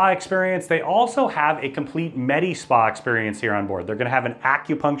spa experience, they also have a complete Medi-Spa experience here on board. They're gonna have an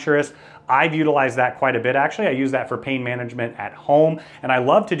acupuncturist. I've utilized that quite a bit, actually. I use that for pain management at home, and I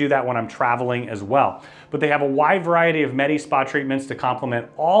love to do that when I'm traveling as well. But they have a wide variety of Medi-Spa treatments to complement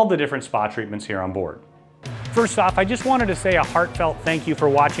all the different spa treatments here on board. First off, I just wanted to say a heartfelt thank you for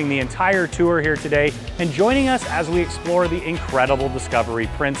watching the entire tour here today and joining us as we explore the incredible Discovery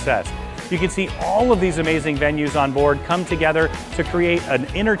Princess. You can see all of these amazing venues on board come together to create an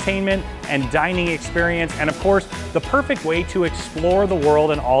entertainment and dining experience, and of course, the perfect way to explore the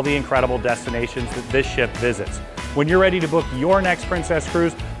world and all the incredible destinations that this ship visits. When you're ready to book your next Princess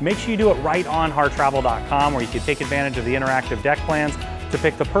cruise, make sure you do it right on harrtravel.com, where you can take advantage of the interactive deck plans to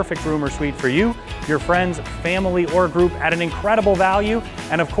pick the perfect room or suite for you, your friends, family, or group at an incredible value.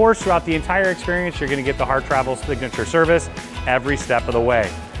 And of course, throughout the entire experience, you're gonna get the Harr Travel signature service every step of the way.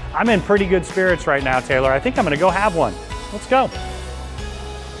 I'm in pretty good spirits right now, Taylor. I think I'm gonna go have one. Let's go.